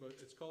this thing, but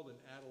it's called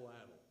an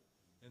atlatl.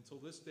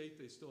 Until this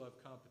date, they still have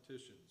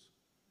competitions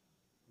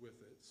with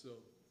it.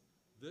 So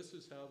this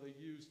is how they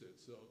used it.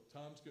 So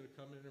Tom's going to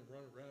come in and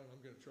run around. I'm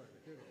going to try to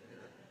hit him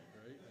here,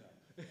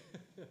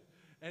 right?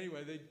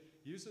 Anyway, they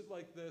use it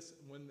like this.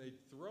 When they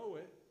throw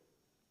it,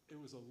 it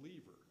was a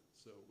lever,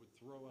 so it would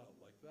throw out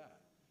like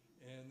that.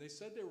 And they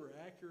said they were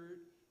accurate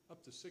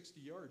up to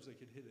 60 yards. They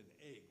could hit an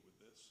egg with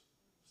this.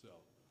 So,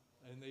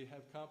 and they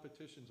have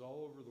competitions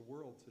all over the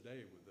world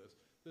today with this.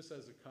 This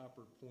has a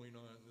copper point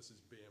on it, and this is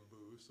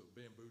bamboo, so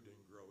bamboo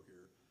didn't grow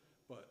here.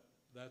 But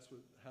that's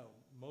how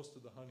most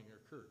of the hunting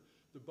occurred.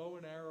 The bow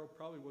and arrow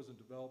probably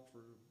wasn't developed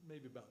for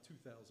maybe about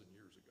 2,000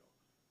 years ago.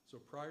 So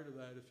prior to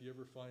that, if you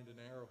ever find an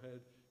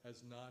arrowhead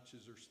has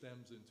notches or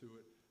stems into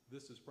it,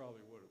 this is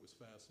probably what it was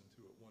fastened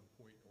to at one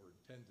point or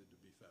intended to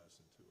be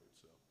fastened to it.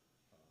 So,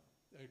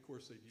 and of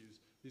course they'd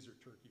use, these are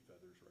turkey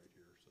feathers right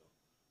here. So,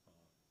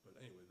 but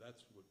anyway,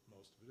 that's what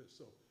most of it is.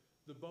 So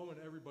the bow, and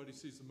everybody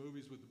sees the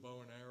movies with the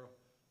bow and arrow.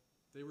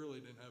 They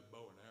really didn't have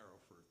bow and arrow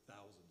for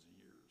thousands of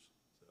years.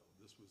 So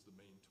this was the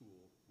main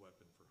tool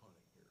weapon for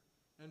hunting here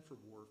and for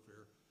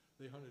warfare.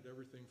 They hunted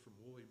everything from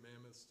woolly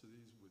mammoths to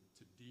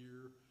to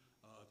deer,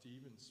 to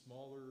even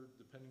smaller,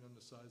 depending on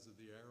the size of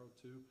the arrow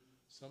too.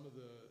 Some of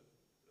the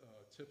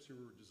tips here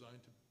were designed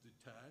to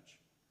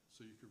detach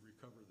so you could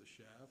recover the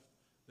shaft.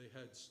 They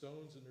had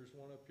stones, and there's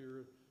one up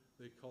here,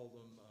 they call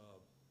them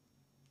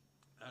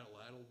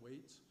atlatl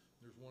weights.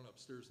 There's one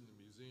upstairs in the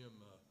museum,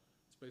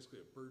 it's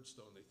basically a bird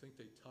stone. They think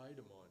they tied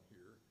them on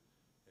here,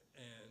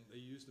 and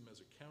they used them as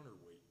a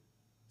counterweight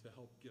to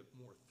help get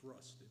more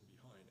thrust in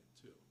behind it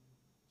too.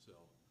 So,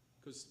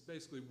 because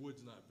basically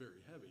wood's not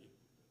very heavy,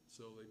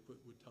 so they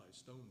would tie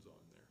stones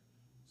on there.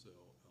 So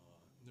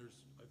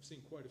I've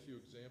seen quite a few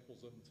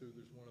examples of them too.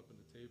 There's one up on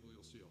the table,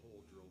 you'll see a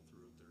hole drilled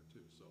through it there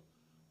too. So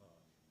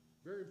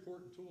very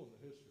important tool in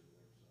the history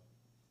there. So.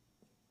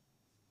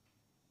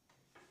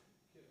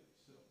 Okay,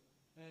 so,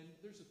 and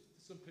there's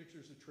some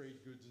pictures of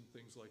trade goods and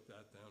things like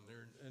that down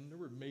there. And there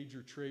were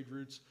major trade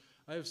routes.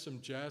 I have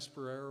some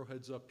jasper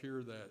arrowheads up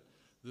here that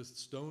the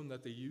stone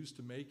that they used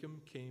to make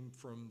them came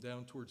from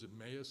down towards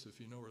Emmaus, if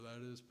you know where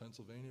that is,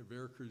 Pennsylvania,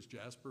 Veracruz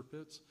jasper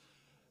pits.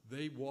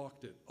 They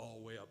walked it all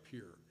the way up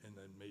here and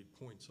then made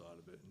points out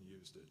of it and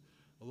used it.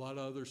 A lot of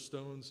other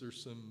stones,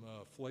 there's some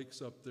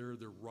flakes up there.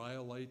 They're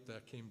rhyolite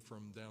that came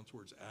from down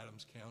towards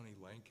Adams County,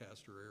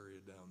 Lancaster area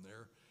down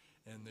there.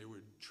 And they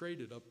would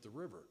trade it up the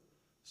river.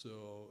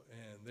 So,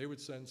 and they would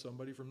send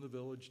somebody from the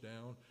village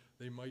down.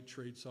 They might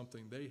trade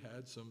something they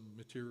had, some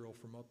material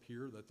from up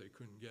here that they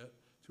couldn't get,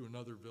 to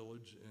another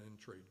village and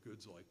trade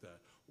goods like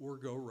that. Or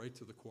go right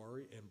to the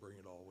quarry and bring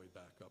it all the way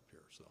back up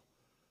here. So.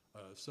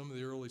 Some of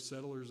the early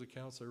settlers'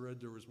 accounts I read,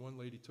 there was one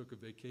lady took a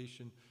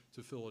vacation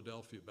to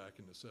Philadelphia back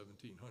in the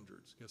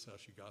 1700s. Guess how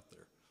she got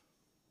there?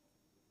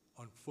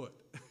 On foot.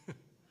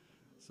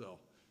 So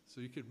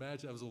you could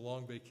imagine that was a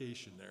long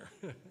vacation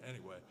there.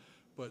 Anyway,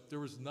 but there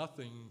was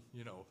nothing,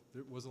 you know,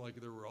 it wasn't like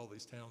there were all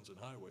these towns and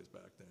highways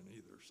back then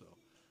either. So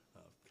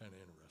kind of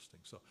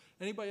interesting. So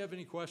anybody have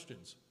any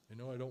questions? I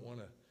know I don't want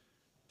to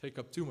take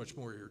up too much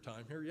more of your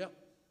time here. Yep.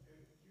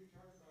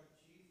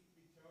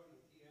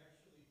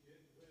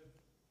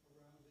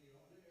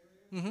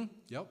 Mm-hmm.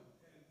 Yep.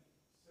 And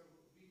so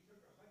we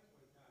took a hike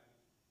one time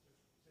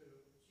to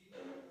Chief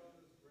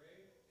Witona's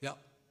grave.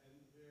 Yep. And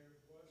there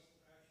was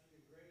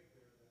actually a grave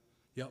there then.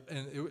 Yep,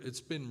 and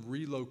it's been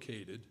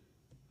relocated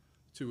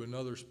to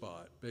another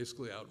spot,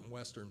 basically out in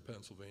western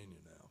Pennsylvania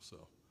now.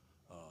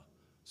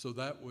 So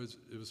that was,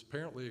 it was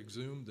apparently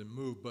exhumed and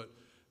moved, but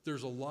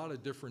there's a lot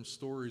of different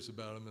stories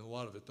about him, and a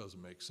lot of it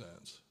doesn't make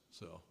sense.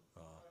 So,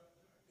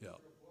 yeah.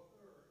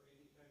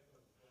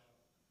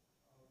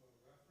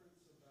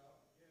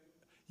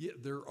 Yeah,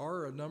 there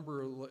are a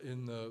number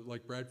in the,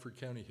 like Bradford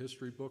County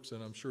history books,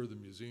 and I'm sure the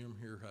museum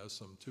here has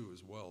some too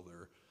as well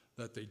there,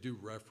 that they do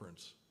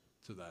reference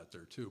to that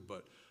there too.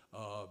 But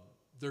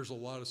there's a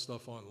lot of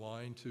stuff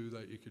online too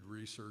that you could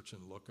research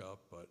and look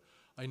up. But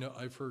I know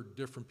I've heard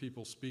different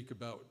people speak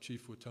about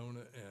Chief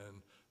Witona,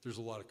 and there's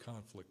a lot of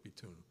conflict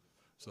between them.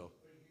 So,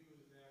 but he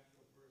was an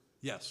actual person.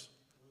 Yes.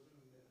 It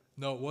wasn't a myth.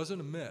 No, it wasn't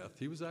a myth.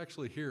 He was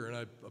actually here, and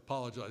I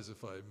apologize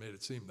if I made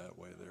it seem that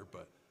way there,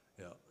 but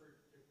yeah.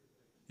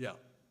 Yeah.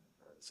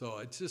 So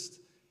it's just,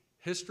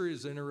 history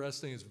is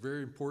interesting. It's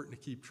very important to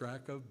keep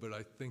track of, but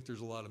I think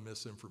there's a lot of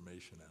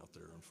misinformation out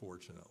there,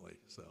 unfortunately.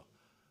 So,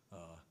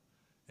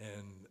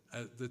 and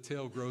the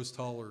tale grows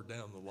taller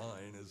down the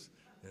line. As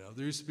you know,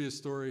 there used to be a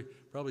story,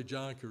 probably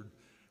John could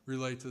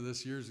relate to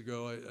this years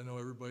ago. I know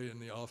everybody in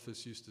the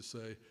office used to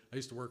say, I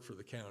used to work for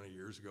the county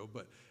years ago,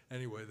 but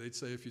anyway, they'd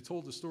say if you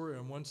told the story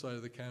on one side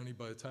of the county,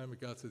 by the time it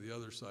got to the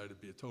other side,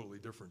 it'd be a totally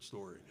different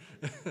story.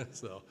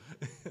 so,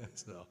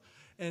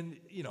 and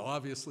you know,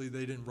 obviously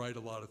they didn't write a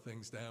lot of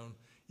things down.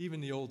 Even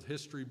the old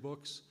history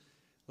books,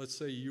 let's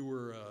say you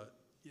were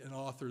an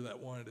author that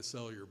wanted to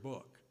sell your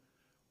book.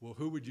 Well,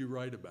 who would you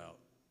write about?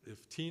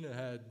 If Tina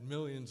had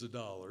millions of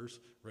dollars,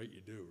 right,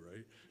 you do,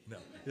 right? No,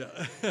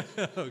 yeah,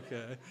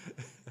 okay.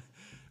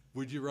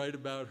 Would you write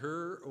about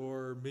her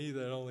or me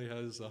that only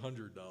has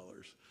 $100?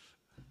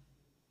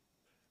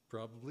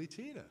 Probably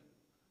Tina.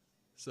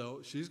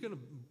 So she's going to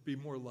be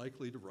more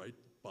likely to write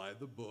by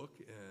the book,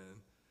 and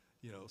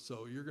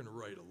so you're going to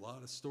write a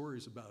lot of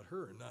stories about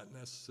her, and not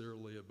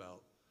necessarily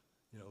about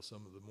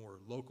some of the more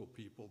local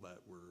people that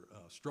were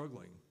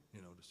struggling to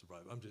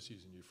survive. I'm just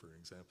using you for an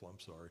example. I'm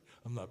sorry.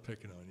 I'm not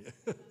picking on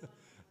you.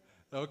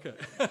 Okay.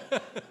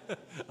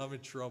 I'm in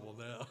trouble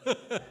now.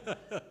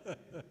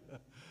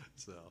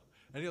 So,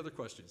 any other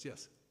questions?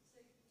 Yes. So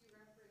you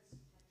referenced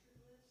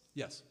petroglyphs?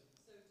 Yes.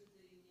 So did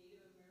the Native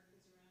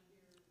Americans around here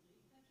leave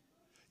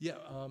petroglyphs?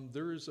 Yeah,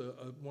 there is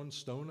a one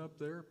stone up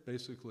there.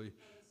 Basically,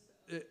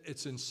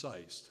 it's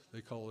incised.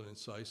 They call it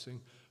incising.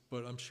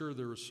 But I'm sure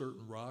there are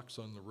certain rocks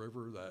on the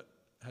river that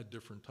had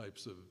different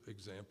types of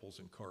examples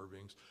and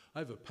carvings. I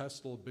have a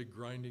pestle, a big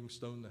grinding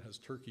stone that has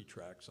turkey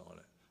tracks on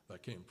it.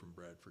 That came from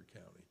Bradford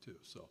County too.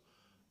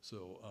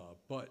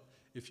 But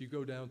if you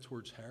go down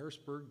towards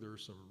Harrisburg, there are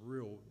some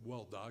real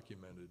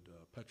well-documented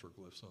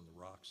petroglyphs on the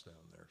rocks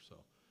down there. So,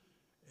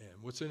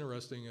 and what's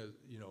interesting is,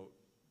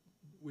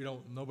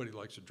 nobody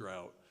likes a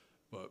drought,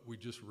 but we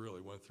just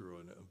really went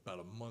through about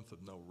a month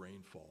of no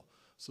rainfall.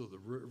 So the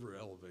river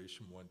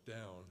elevation went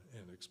down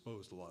and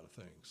exposed a lot of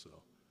things. So,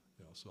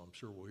 so I'm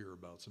sure we'll hear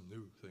about some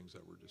new things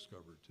that were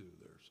discovered too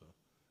there. So,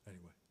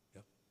 anyway,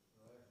 yeah.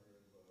 Well, I've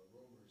heard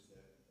rumors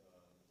that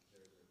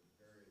there's a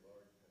very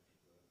large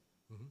petroglyph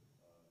Mm-hmm.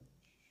 in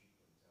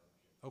Shishikun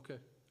Township,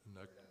 Okay. And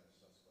that, right down in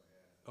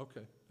Susquehanna.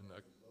 okay. And It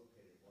that was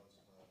located once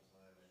upon a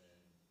time, and then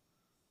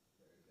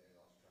they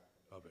lost track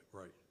of of it,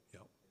 right? Yeah.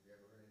 Have you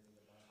ever heard anything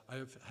about that?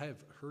 I have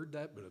heard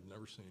that, but I've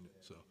never seen it.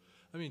 So,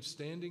 I mean,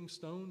 standing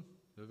stone.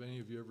 Have any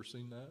of you ever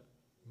seen that?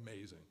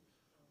 Amazing.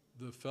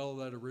 The fellow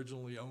that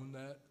originally owned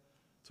that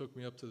took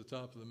me up to the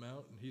top of the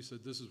mountain. He said,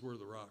 "This is where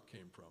the rock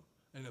came from."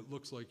 And it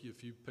looks like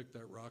if you pick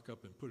that rock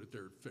up and put it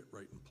there, it'd fit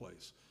right in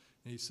place.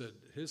 And he said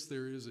his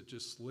theory is it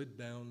just slid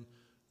down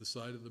the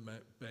side of the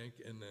bank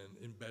and then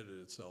embedded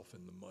itself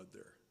in the mud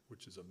there,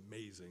 which is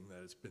amazing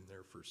that it's been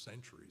there for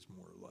centuries,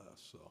 more or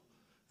less. So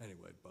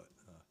anyway, but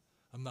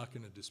I'm not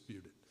going to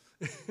dispute it.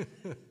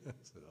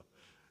 So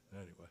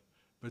anyway,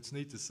 but it's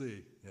neat to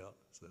see. Yeah,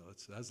 so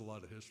it has a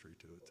lot of history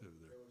to it too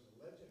there. There was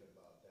a legend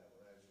about that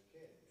when I was a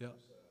kid. Yeah. There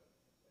was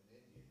an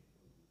Indian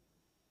who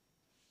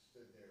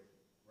stood there,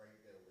 right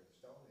there where the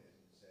stone is,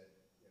 and said,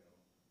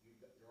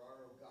 there are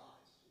no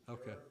gods.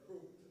 Okay.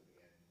 Prove it to me.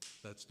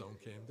 And That stone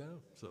came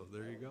down. So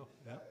there you go.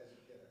 Yeah. as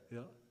a kid,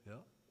 I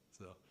Yeah.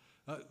 So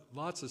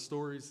lots of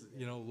stories,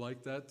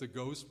 like that. The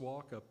ghost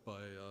walk up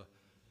by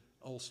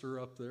Ulster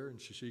up there in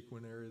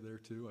Shishikwan area there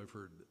too. I've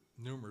heard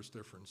numerous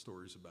different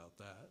stories about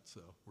that.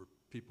 So where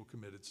people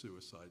committed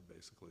suicide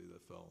basically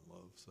that fell in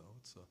love. So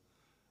it's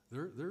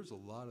there's a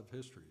lot of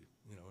history,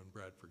 in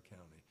Bradford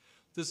County.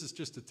 This is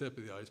just the tip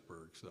of the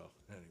iceberg. So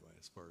anyway,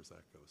 as far as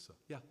that goes. So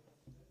yeah.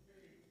 That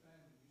period of time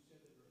when you said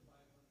there were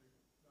 500,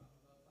 about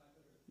 500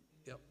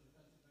 Indians Yep. in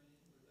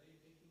Pennsylvania, were they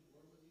making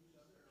war with each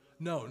other?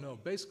 Or No.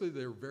 Basically,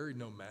 they were very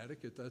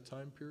nomadic at that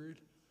time period.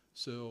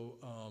 So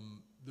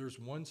there's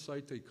one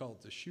site they call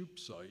it the Shoop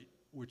site,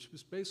 which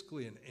was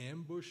basically an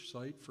ambush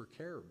site for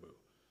caribou.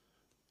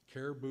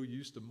 Caribou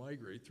used to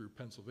migrate through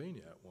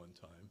Pennsylvania at one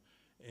time,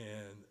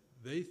 and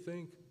they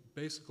think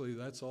basically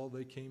that's all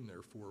they came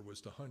there for, was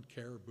to hunt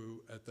caribou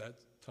at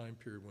that time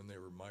period when they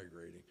were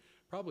migrating,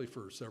 probably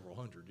for several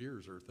hundred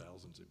years or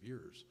thousands of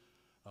years.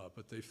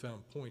 But they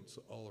found points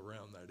all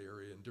around that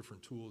area and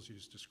different tools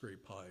used to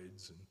scrape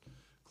hides and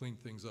clean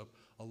things up.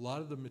 A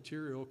lot of the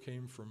material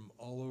came from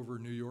all over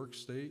New York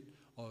State,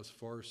 as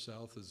far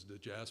south as the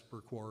Jasper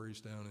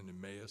quarries down in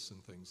Emmaus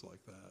and things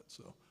like that.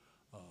 So,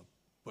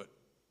 but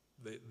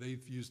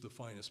they've used the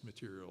finest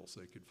materials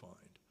they could find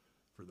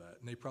for that,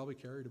 and they probably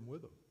carried them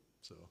with them.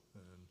 So,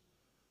 and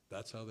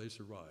that's how they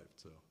survived.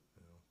 So,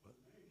 but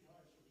The main tribe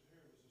that was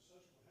here was the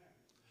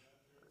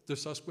Susquehannocks. the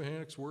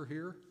Susquehannocks were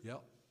here. Yeah.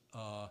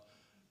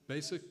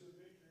 Basic. The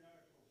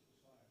matriarchal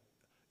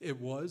society. It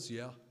was,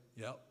 yeah.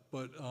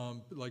 But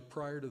like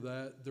prior to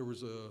that, there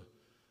was a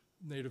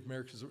Native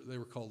Americans, they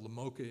were called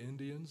Lamoka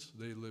Indians.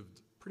 They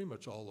lived pretty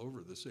much all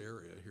over this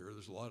area here.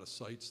 There's a lot of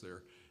sites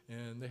there,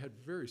 and they had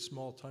very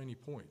small, tiny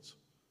points.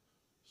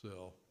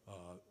 So,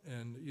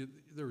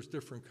 there was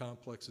different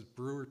complexes,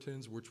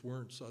 Brewertons, which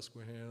weren't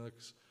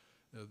Susquehannocks.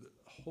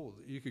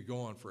 You could go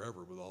on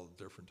forever with all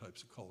the different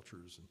types of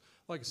cultures. And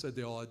like I said,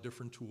 they all had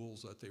different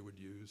tools that they would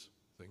use,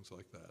 things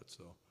like that.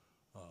 So,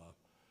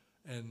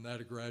 and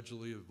that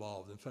gradually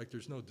evolved. In fact,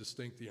 there's no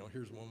distinct,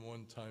 here's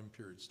one time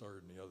period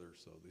started and the other,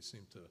 so they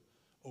seem to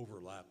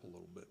overlap a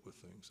little bit with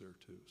things there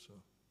too. So,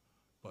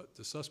 but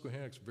the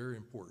Susquehannocks, very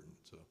important.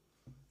 So,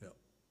 yeah.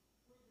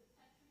 Were the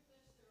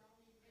petroglyphs their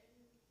only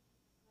written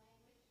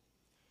language?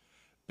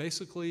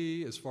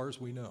 Basically, as far as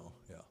we know,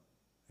 yeah.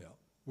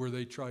 Where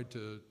they tried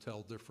to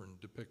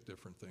depict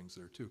different things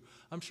there too.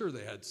 I'm sure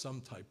they had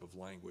some type of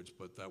language,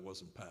 but that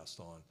wasn't passed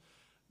on.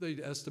 they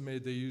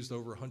estimated they used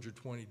over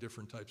 120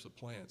 different types of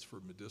plants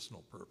for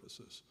medicinal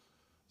purposes.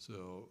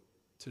 So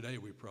today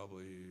we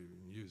probably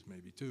use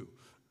maybe 2, you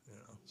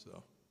know,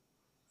 so,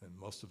 and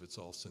most of it's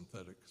all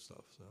synthetic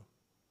stuff, so,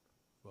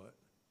 but,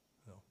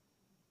 you know.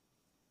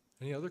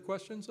 Any other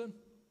questions then?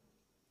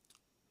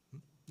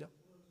 Yeah.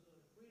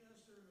 Was Queen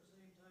Esther in the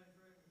same time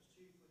frame as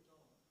Chief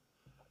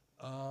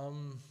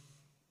Watona?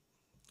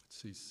 Let's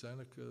see,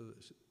 Seneca,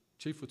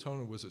 Chief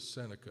Watona was a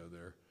Seneca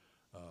there.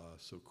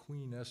 So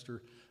Queen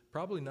Esther,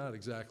 probably not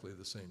exactly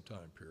the same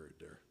time period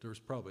there. There's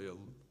probably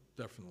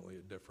definitely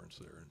a difference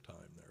there in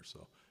time there.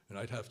 So, and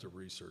I'd have to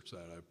research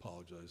that. I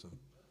apologize. I'm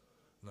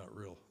not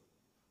real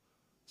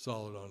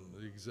solid on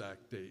the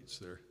exact dates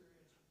there.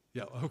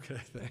 Yeah, okay,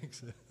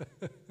 thanks.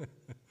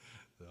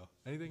 So,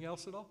 anything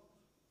else at all?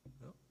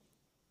 No?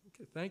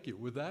 Okay, thank you.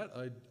 With that,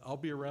 I'll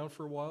be around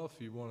for a while if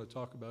you want to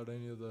talk about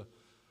any of the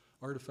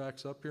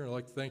artifacts up here. I'd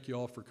like to thank you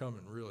all for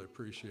coming. Really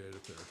appreciate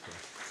it there. So,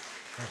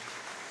 thanks.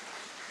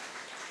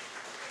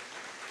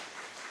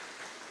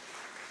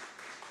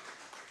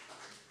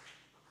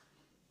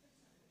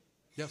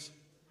 Yes?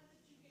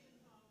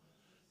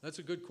 That's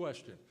a good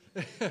question.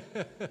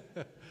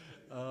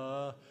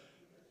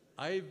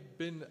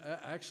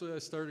 Actually I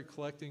started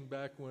collecting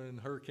back when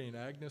Hurricane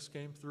Agnes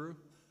came through.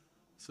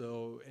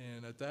 So,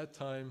 and at that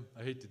time,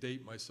 I hate to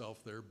date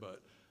myself there,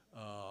 but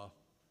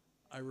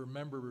I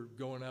remember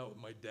going out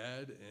with my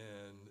dad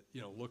and, you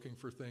know, looking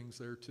for things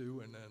there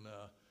too. And then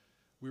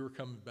we were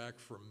coming back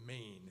from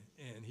Maine,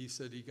 and he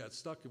said we got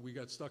stuck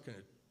in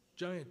a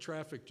giant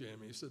traffic jam.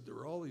 He said there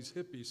were all these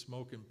hippies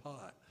smoking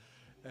pot.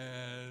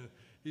 And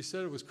he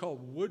said it was called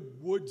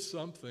wood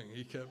something.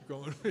 He kept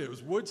going, it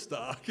was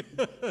Woodstock.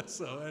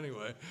 So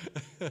anyway,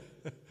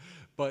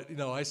 but, you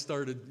know, I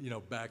started, you know,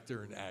 back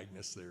there in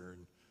Agnes there,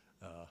 and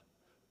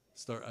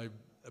I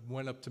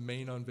went up to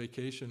Maine on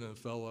vacation, and a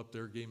fellow up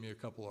there gave me a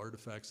couple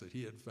artifacts that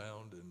he had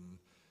found. And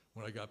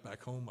when I got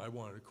back home, I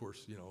wanted, of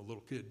course, you know, a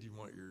little kid, you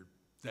want your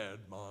dad,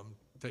 mom,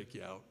 take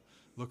you out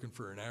looking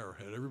for an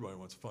arrowhead. Everybody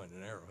wants to find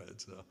an arrowhead.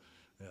 So,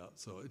 yeah,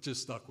 so it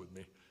just stuck with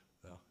me.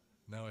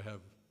 Now I have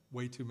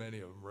way too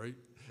many of them, right?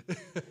 So,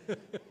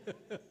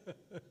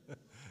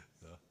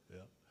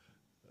 yeah.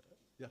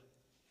 Yeah.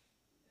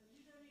 Have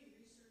you done any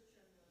research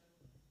on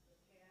the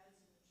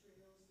paths and the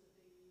trails that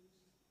they used?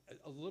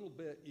 A little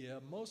bit, yeah.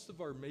 Most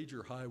of our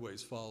major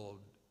highways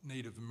followed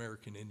Native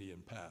American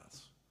Indian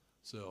paths.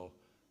 So,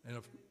 and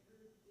if, I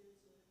heard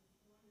there's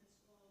one that's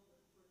called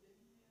the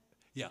Forbidden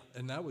Path. yeah,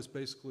 and that was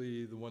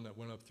basically the one that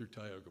went up through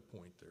Tioga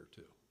Point there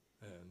too.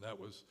 And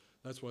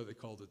that's why they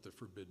called it the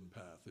Forbidden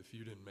Path. If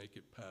you didn't make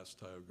it past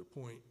Tioga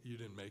Point, you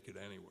didn't make it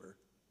anywhere,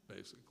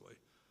 basically.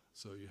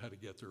 So you had to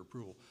get their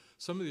approval.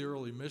 Some of the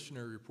early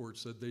missionary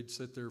reports said they'd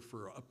sit there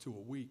for up to a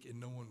week and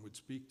no one would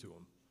speak to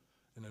them.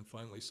 And then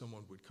finally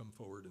someone would come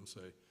forward and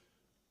say,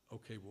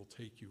 okay, we'll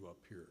take you up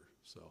here.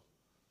 So,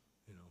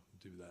 you know,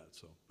 do that.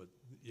 So, but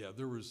yeah,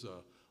 there was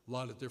a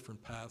lot of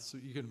different paths. So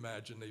you can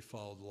imagine they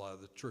followed a lot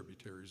of the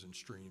tributaries and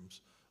streams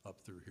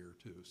up through here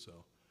too.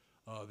 So.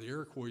 The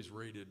Iroquois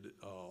raided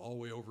all the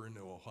way over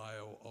into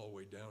Ohio, all the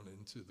way down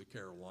into the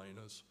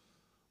Carolinas.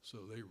 So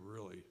they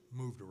really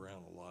moved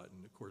around a lot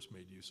and, of course,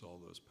 made use of all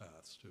those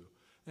paths, too.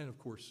 And, of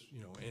course, you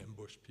know,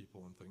 ambushed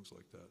people and things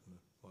like that in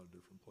a lot of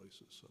different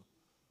places. So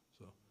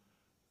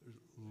there's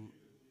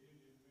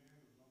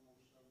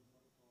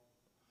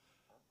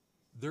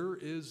there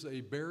is a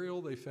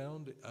burial they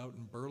found out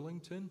in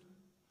Burlington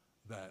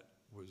that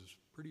was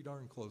pretty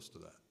darn close to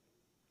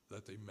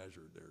that they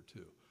measured there,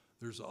 too.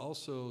 There's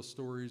also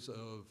stories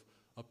of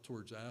up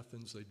towards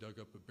Athens, they dug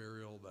up a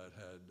burial that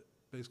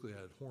basically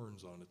had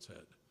horns on its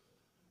head,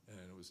 and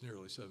it was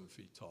nearly 7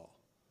 feet tall.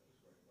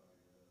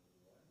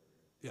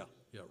 Yeah,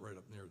 right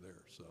up near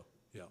there, so,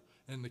 yeah.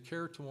 And the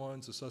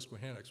Caratawans, the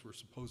Susquehannocks, were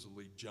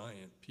supposedly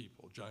giant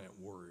people, giant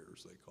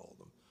warriors, they called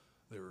them.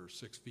 They were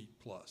 6 feet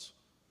plus.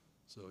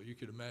 So you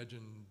could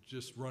imagine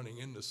just running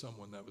into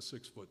someone that was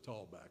 6 foot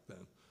tall back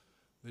then.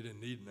 They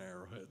didn't need an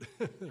arrowhead.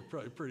 They're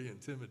probably pretty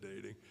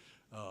intimidating.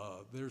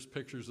 There's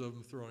pictures of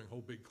them throwing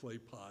whole big clay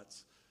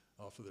pots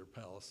off of their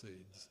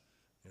palisades,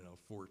 you know,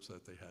 forts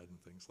that they had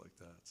and things like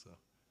that. So,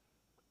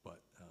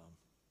 but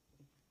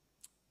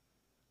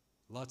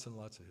lots and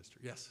lots of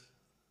history. Yes?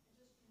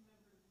 I just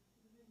remember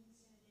living in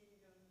San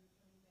Diego and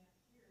coming back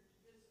here to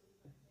visit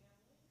with my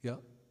family. Yeah.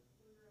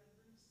 We were on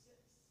Route 6,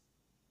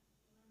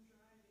 and I'm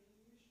driving,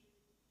 and usually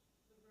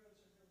the roads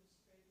are really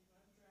straight,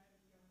 but I'm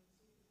driving going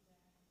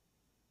zigzag.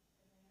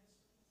 And my husband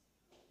was like,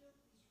 who built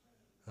these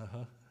roads?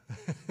 Uh-huh.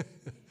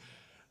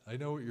 I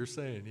know what you're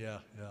saying, yeah.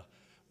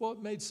 Well,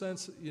 it made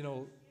sense, you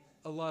know,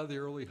 a lot of the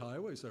early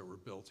highways that were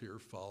built here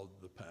followed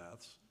the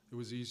paths. It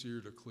was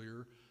easier to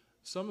clear.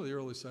 Some of the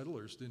early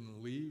settlers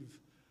didn't leave,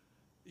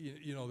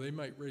 you know, they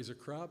might raise a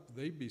crop,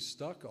 they'd be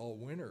stuck all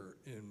winter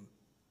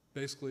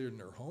basically in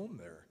their home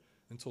there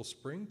until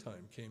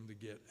springtime came to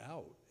get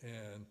out.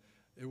 And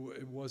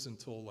it wasn't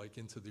until like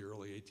into the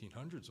early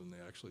 1800s when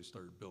they actually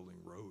started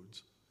building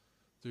roads.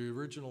 The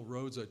original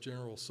roads that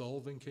General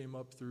Sullivan came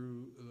up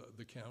through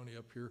the county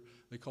up here,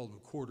 they called them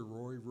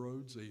corduroy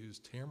roads. They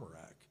used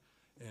tamarack.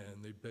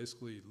 And they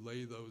basically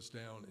lay those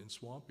down in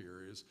swampy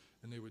areas,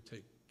 and they would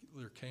take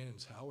their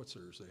cannons,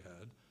 howitzers they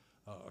had,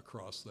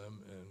 across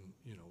them, and,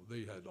 you know,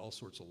 they had all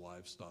sorts of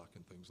livestock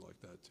and things like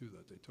that too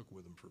that they took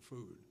with them for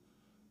food.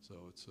 So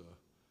it's,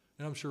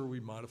 and I'm sure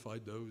we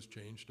modified those,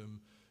 changed them.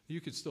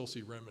 You could still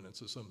see remnants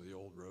of some of the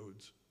old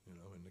roads, you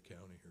know, in the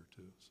county here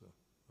too, so.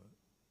 But,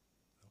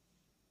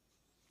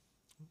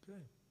 yeah.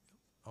 Okay.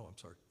 Oh, I'm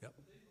sorry, yep.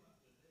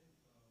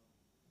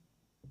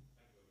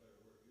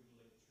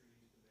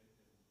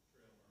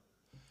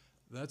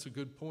 That's a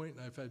good point,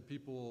 and I've had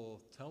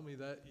people tell me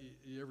that.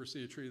 You ever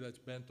see a tree that's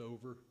bent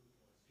over?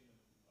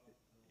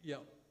 Yeah,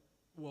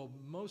 well,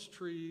 most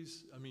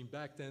trees, I mean,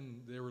 back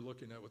then, they were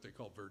looking at what they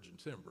call virgin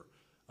timber.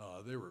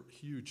 They were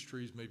huge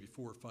trees, maybe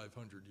 400 or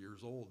 500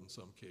 years old in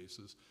some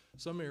cases.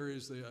 Some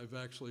areas, I've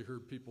actually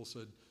heard people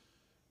said,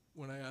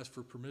 when I asked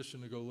for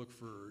permission to go look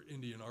for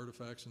Indian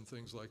artifacts and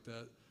things like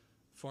that,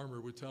 farmer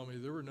would tell me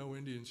there were no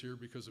Indians here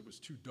because it was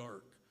too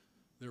dark.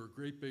 There were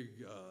great big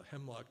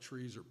hemlock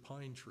trees or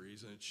pine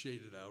trees, and it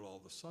shaded out all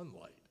the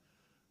sunlight,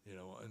 you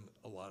know, and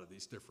a lot of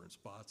these different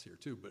spots here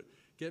too. But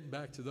getting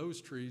back to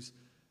those trees,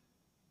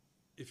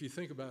 if you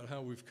think about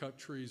how we've cut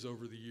trees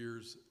over the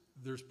years,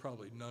 there's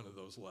probably none of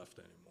those left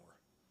anymore.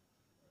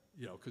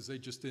 You know, because they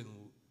just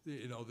didn't,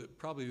 you know,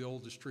 probably the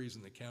oldest trees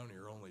in the county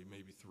are only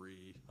maybe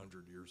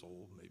 300 years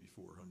old, maybe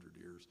 400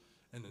 years.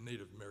 And the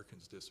Native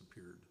Americans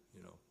disappeared,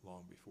 you know,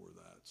 long before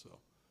that.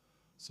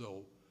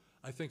 So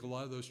I think a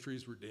lot of those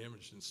trees were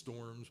damaged in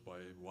storms by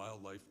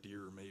wildlife,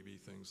 deer, maybe,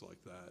 things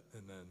like that.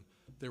 And then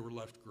they were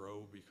left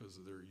grow because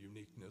of their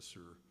uniqueness,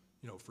 or,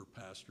 you know, for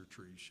pasture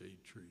trees,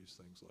 shade trees,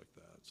 things like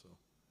that, so.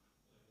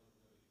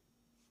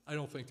 I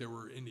don't think there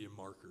were Indian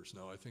markers,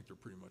 no, I think they're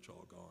pretty much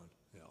all gone,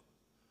 yeah.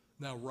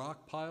 Now,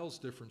 rock piles,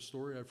 different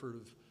story. I've heard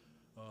of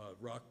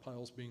rock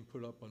piles being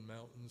put up on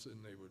mountains,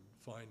 and they would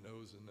find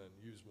those and then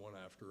use one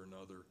after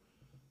another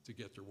to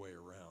get their way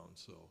around,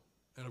 so.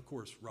 And of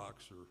course,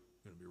 rocks are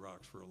gonna be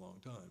rocks for a long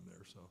time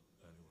there, so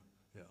anyway,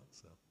 yeah,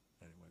 so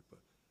anyway, but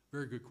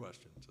very good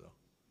question, so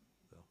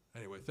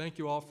anyway, thank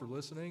you all for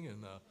listening,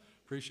 and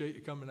appreciate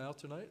you coming out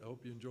tonight. I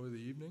hope you enjoy the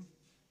evening,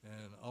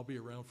 and I'll be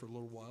around for a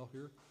little while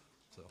here,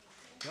 so,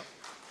 yep.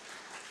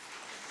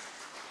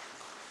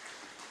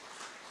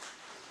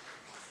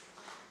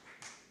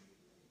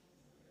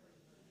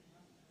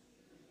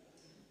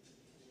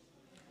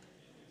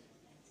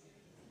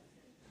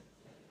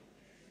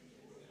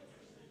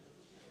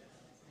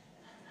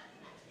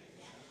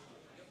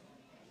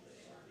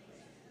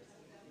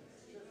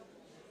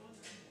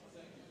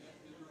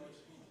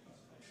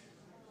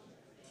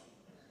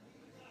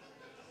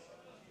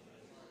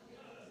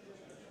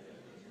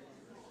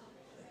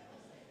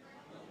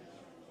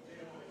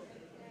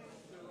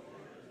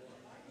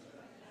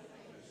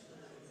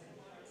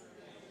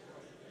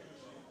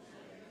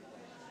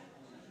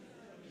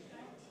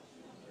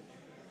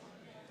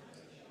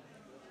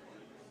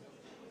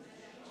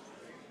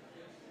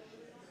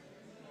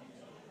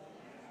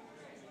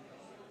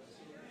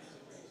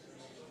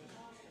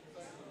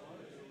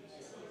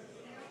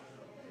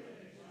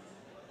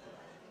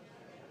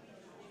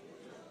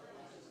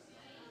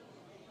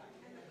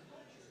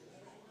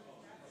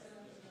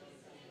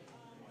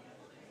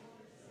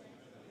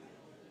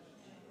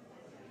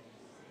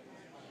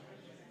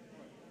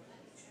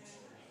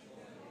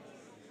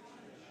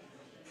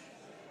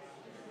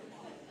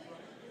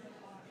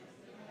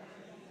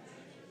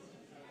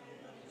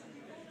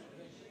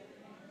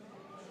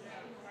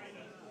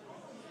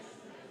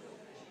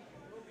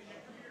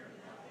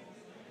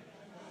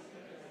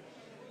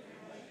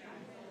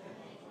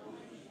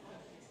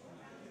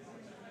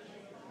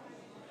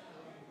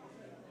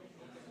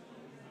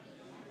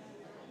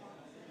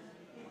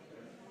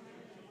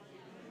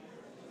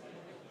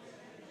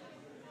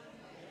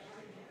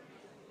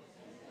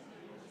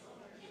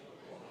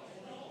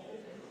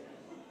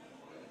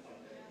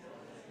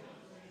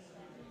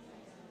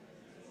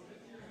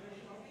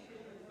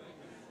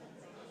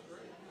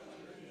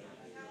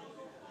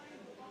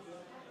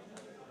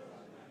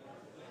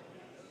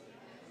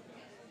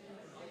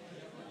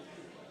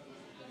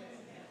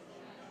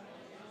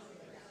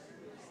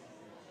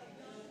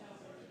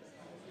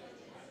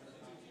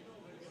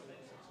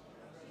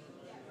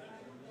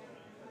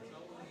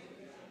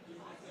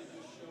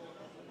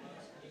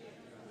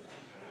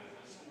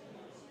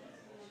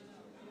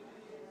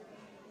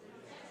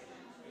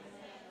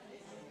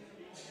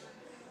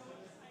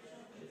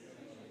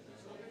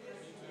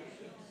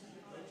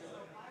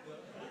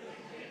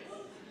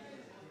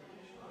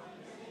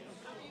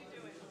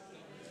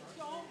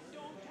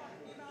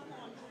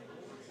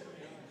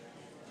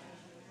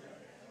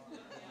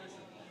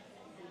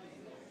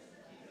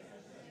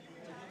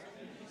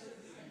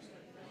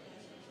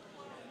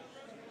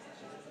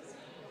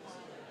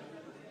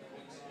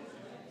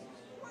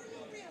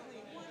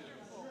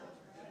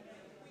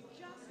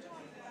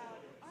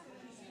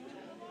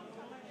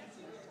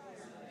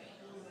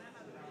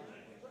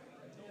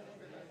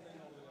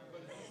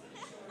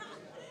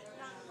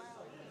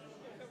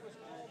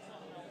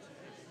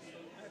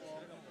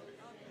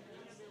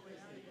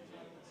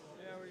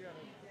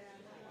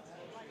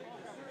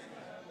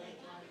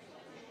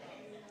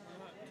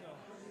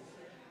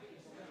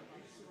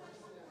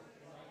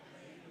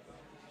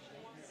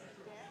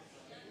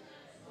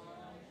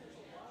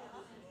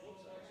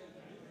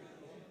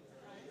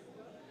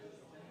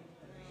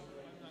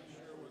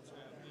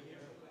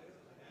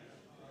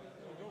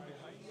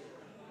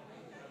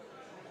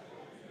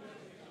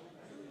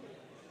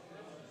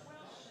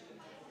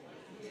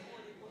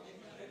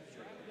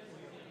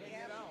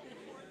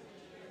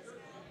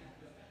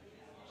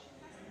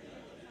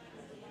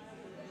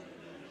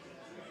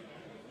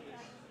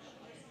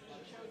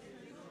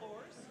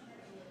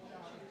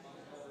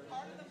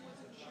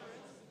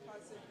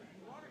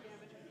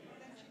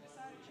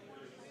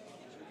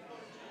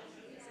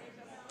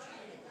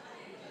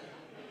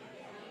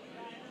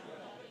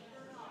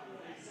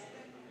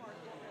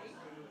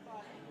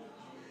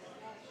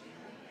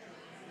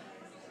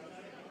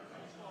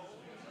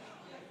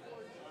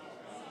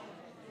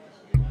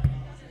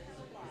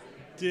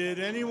 Did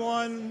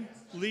anyone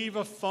leave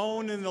a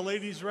phone in the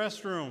ladies'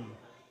 restroom?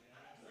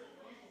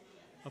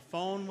 A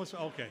phone was,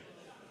 okay.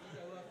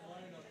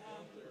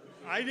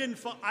 I didn't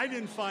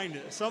find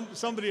it.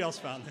 Somebody else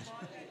found it.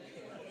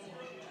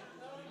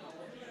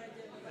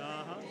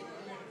 Uh-huh.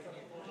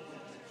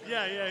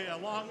 Yeah.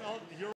 You're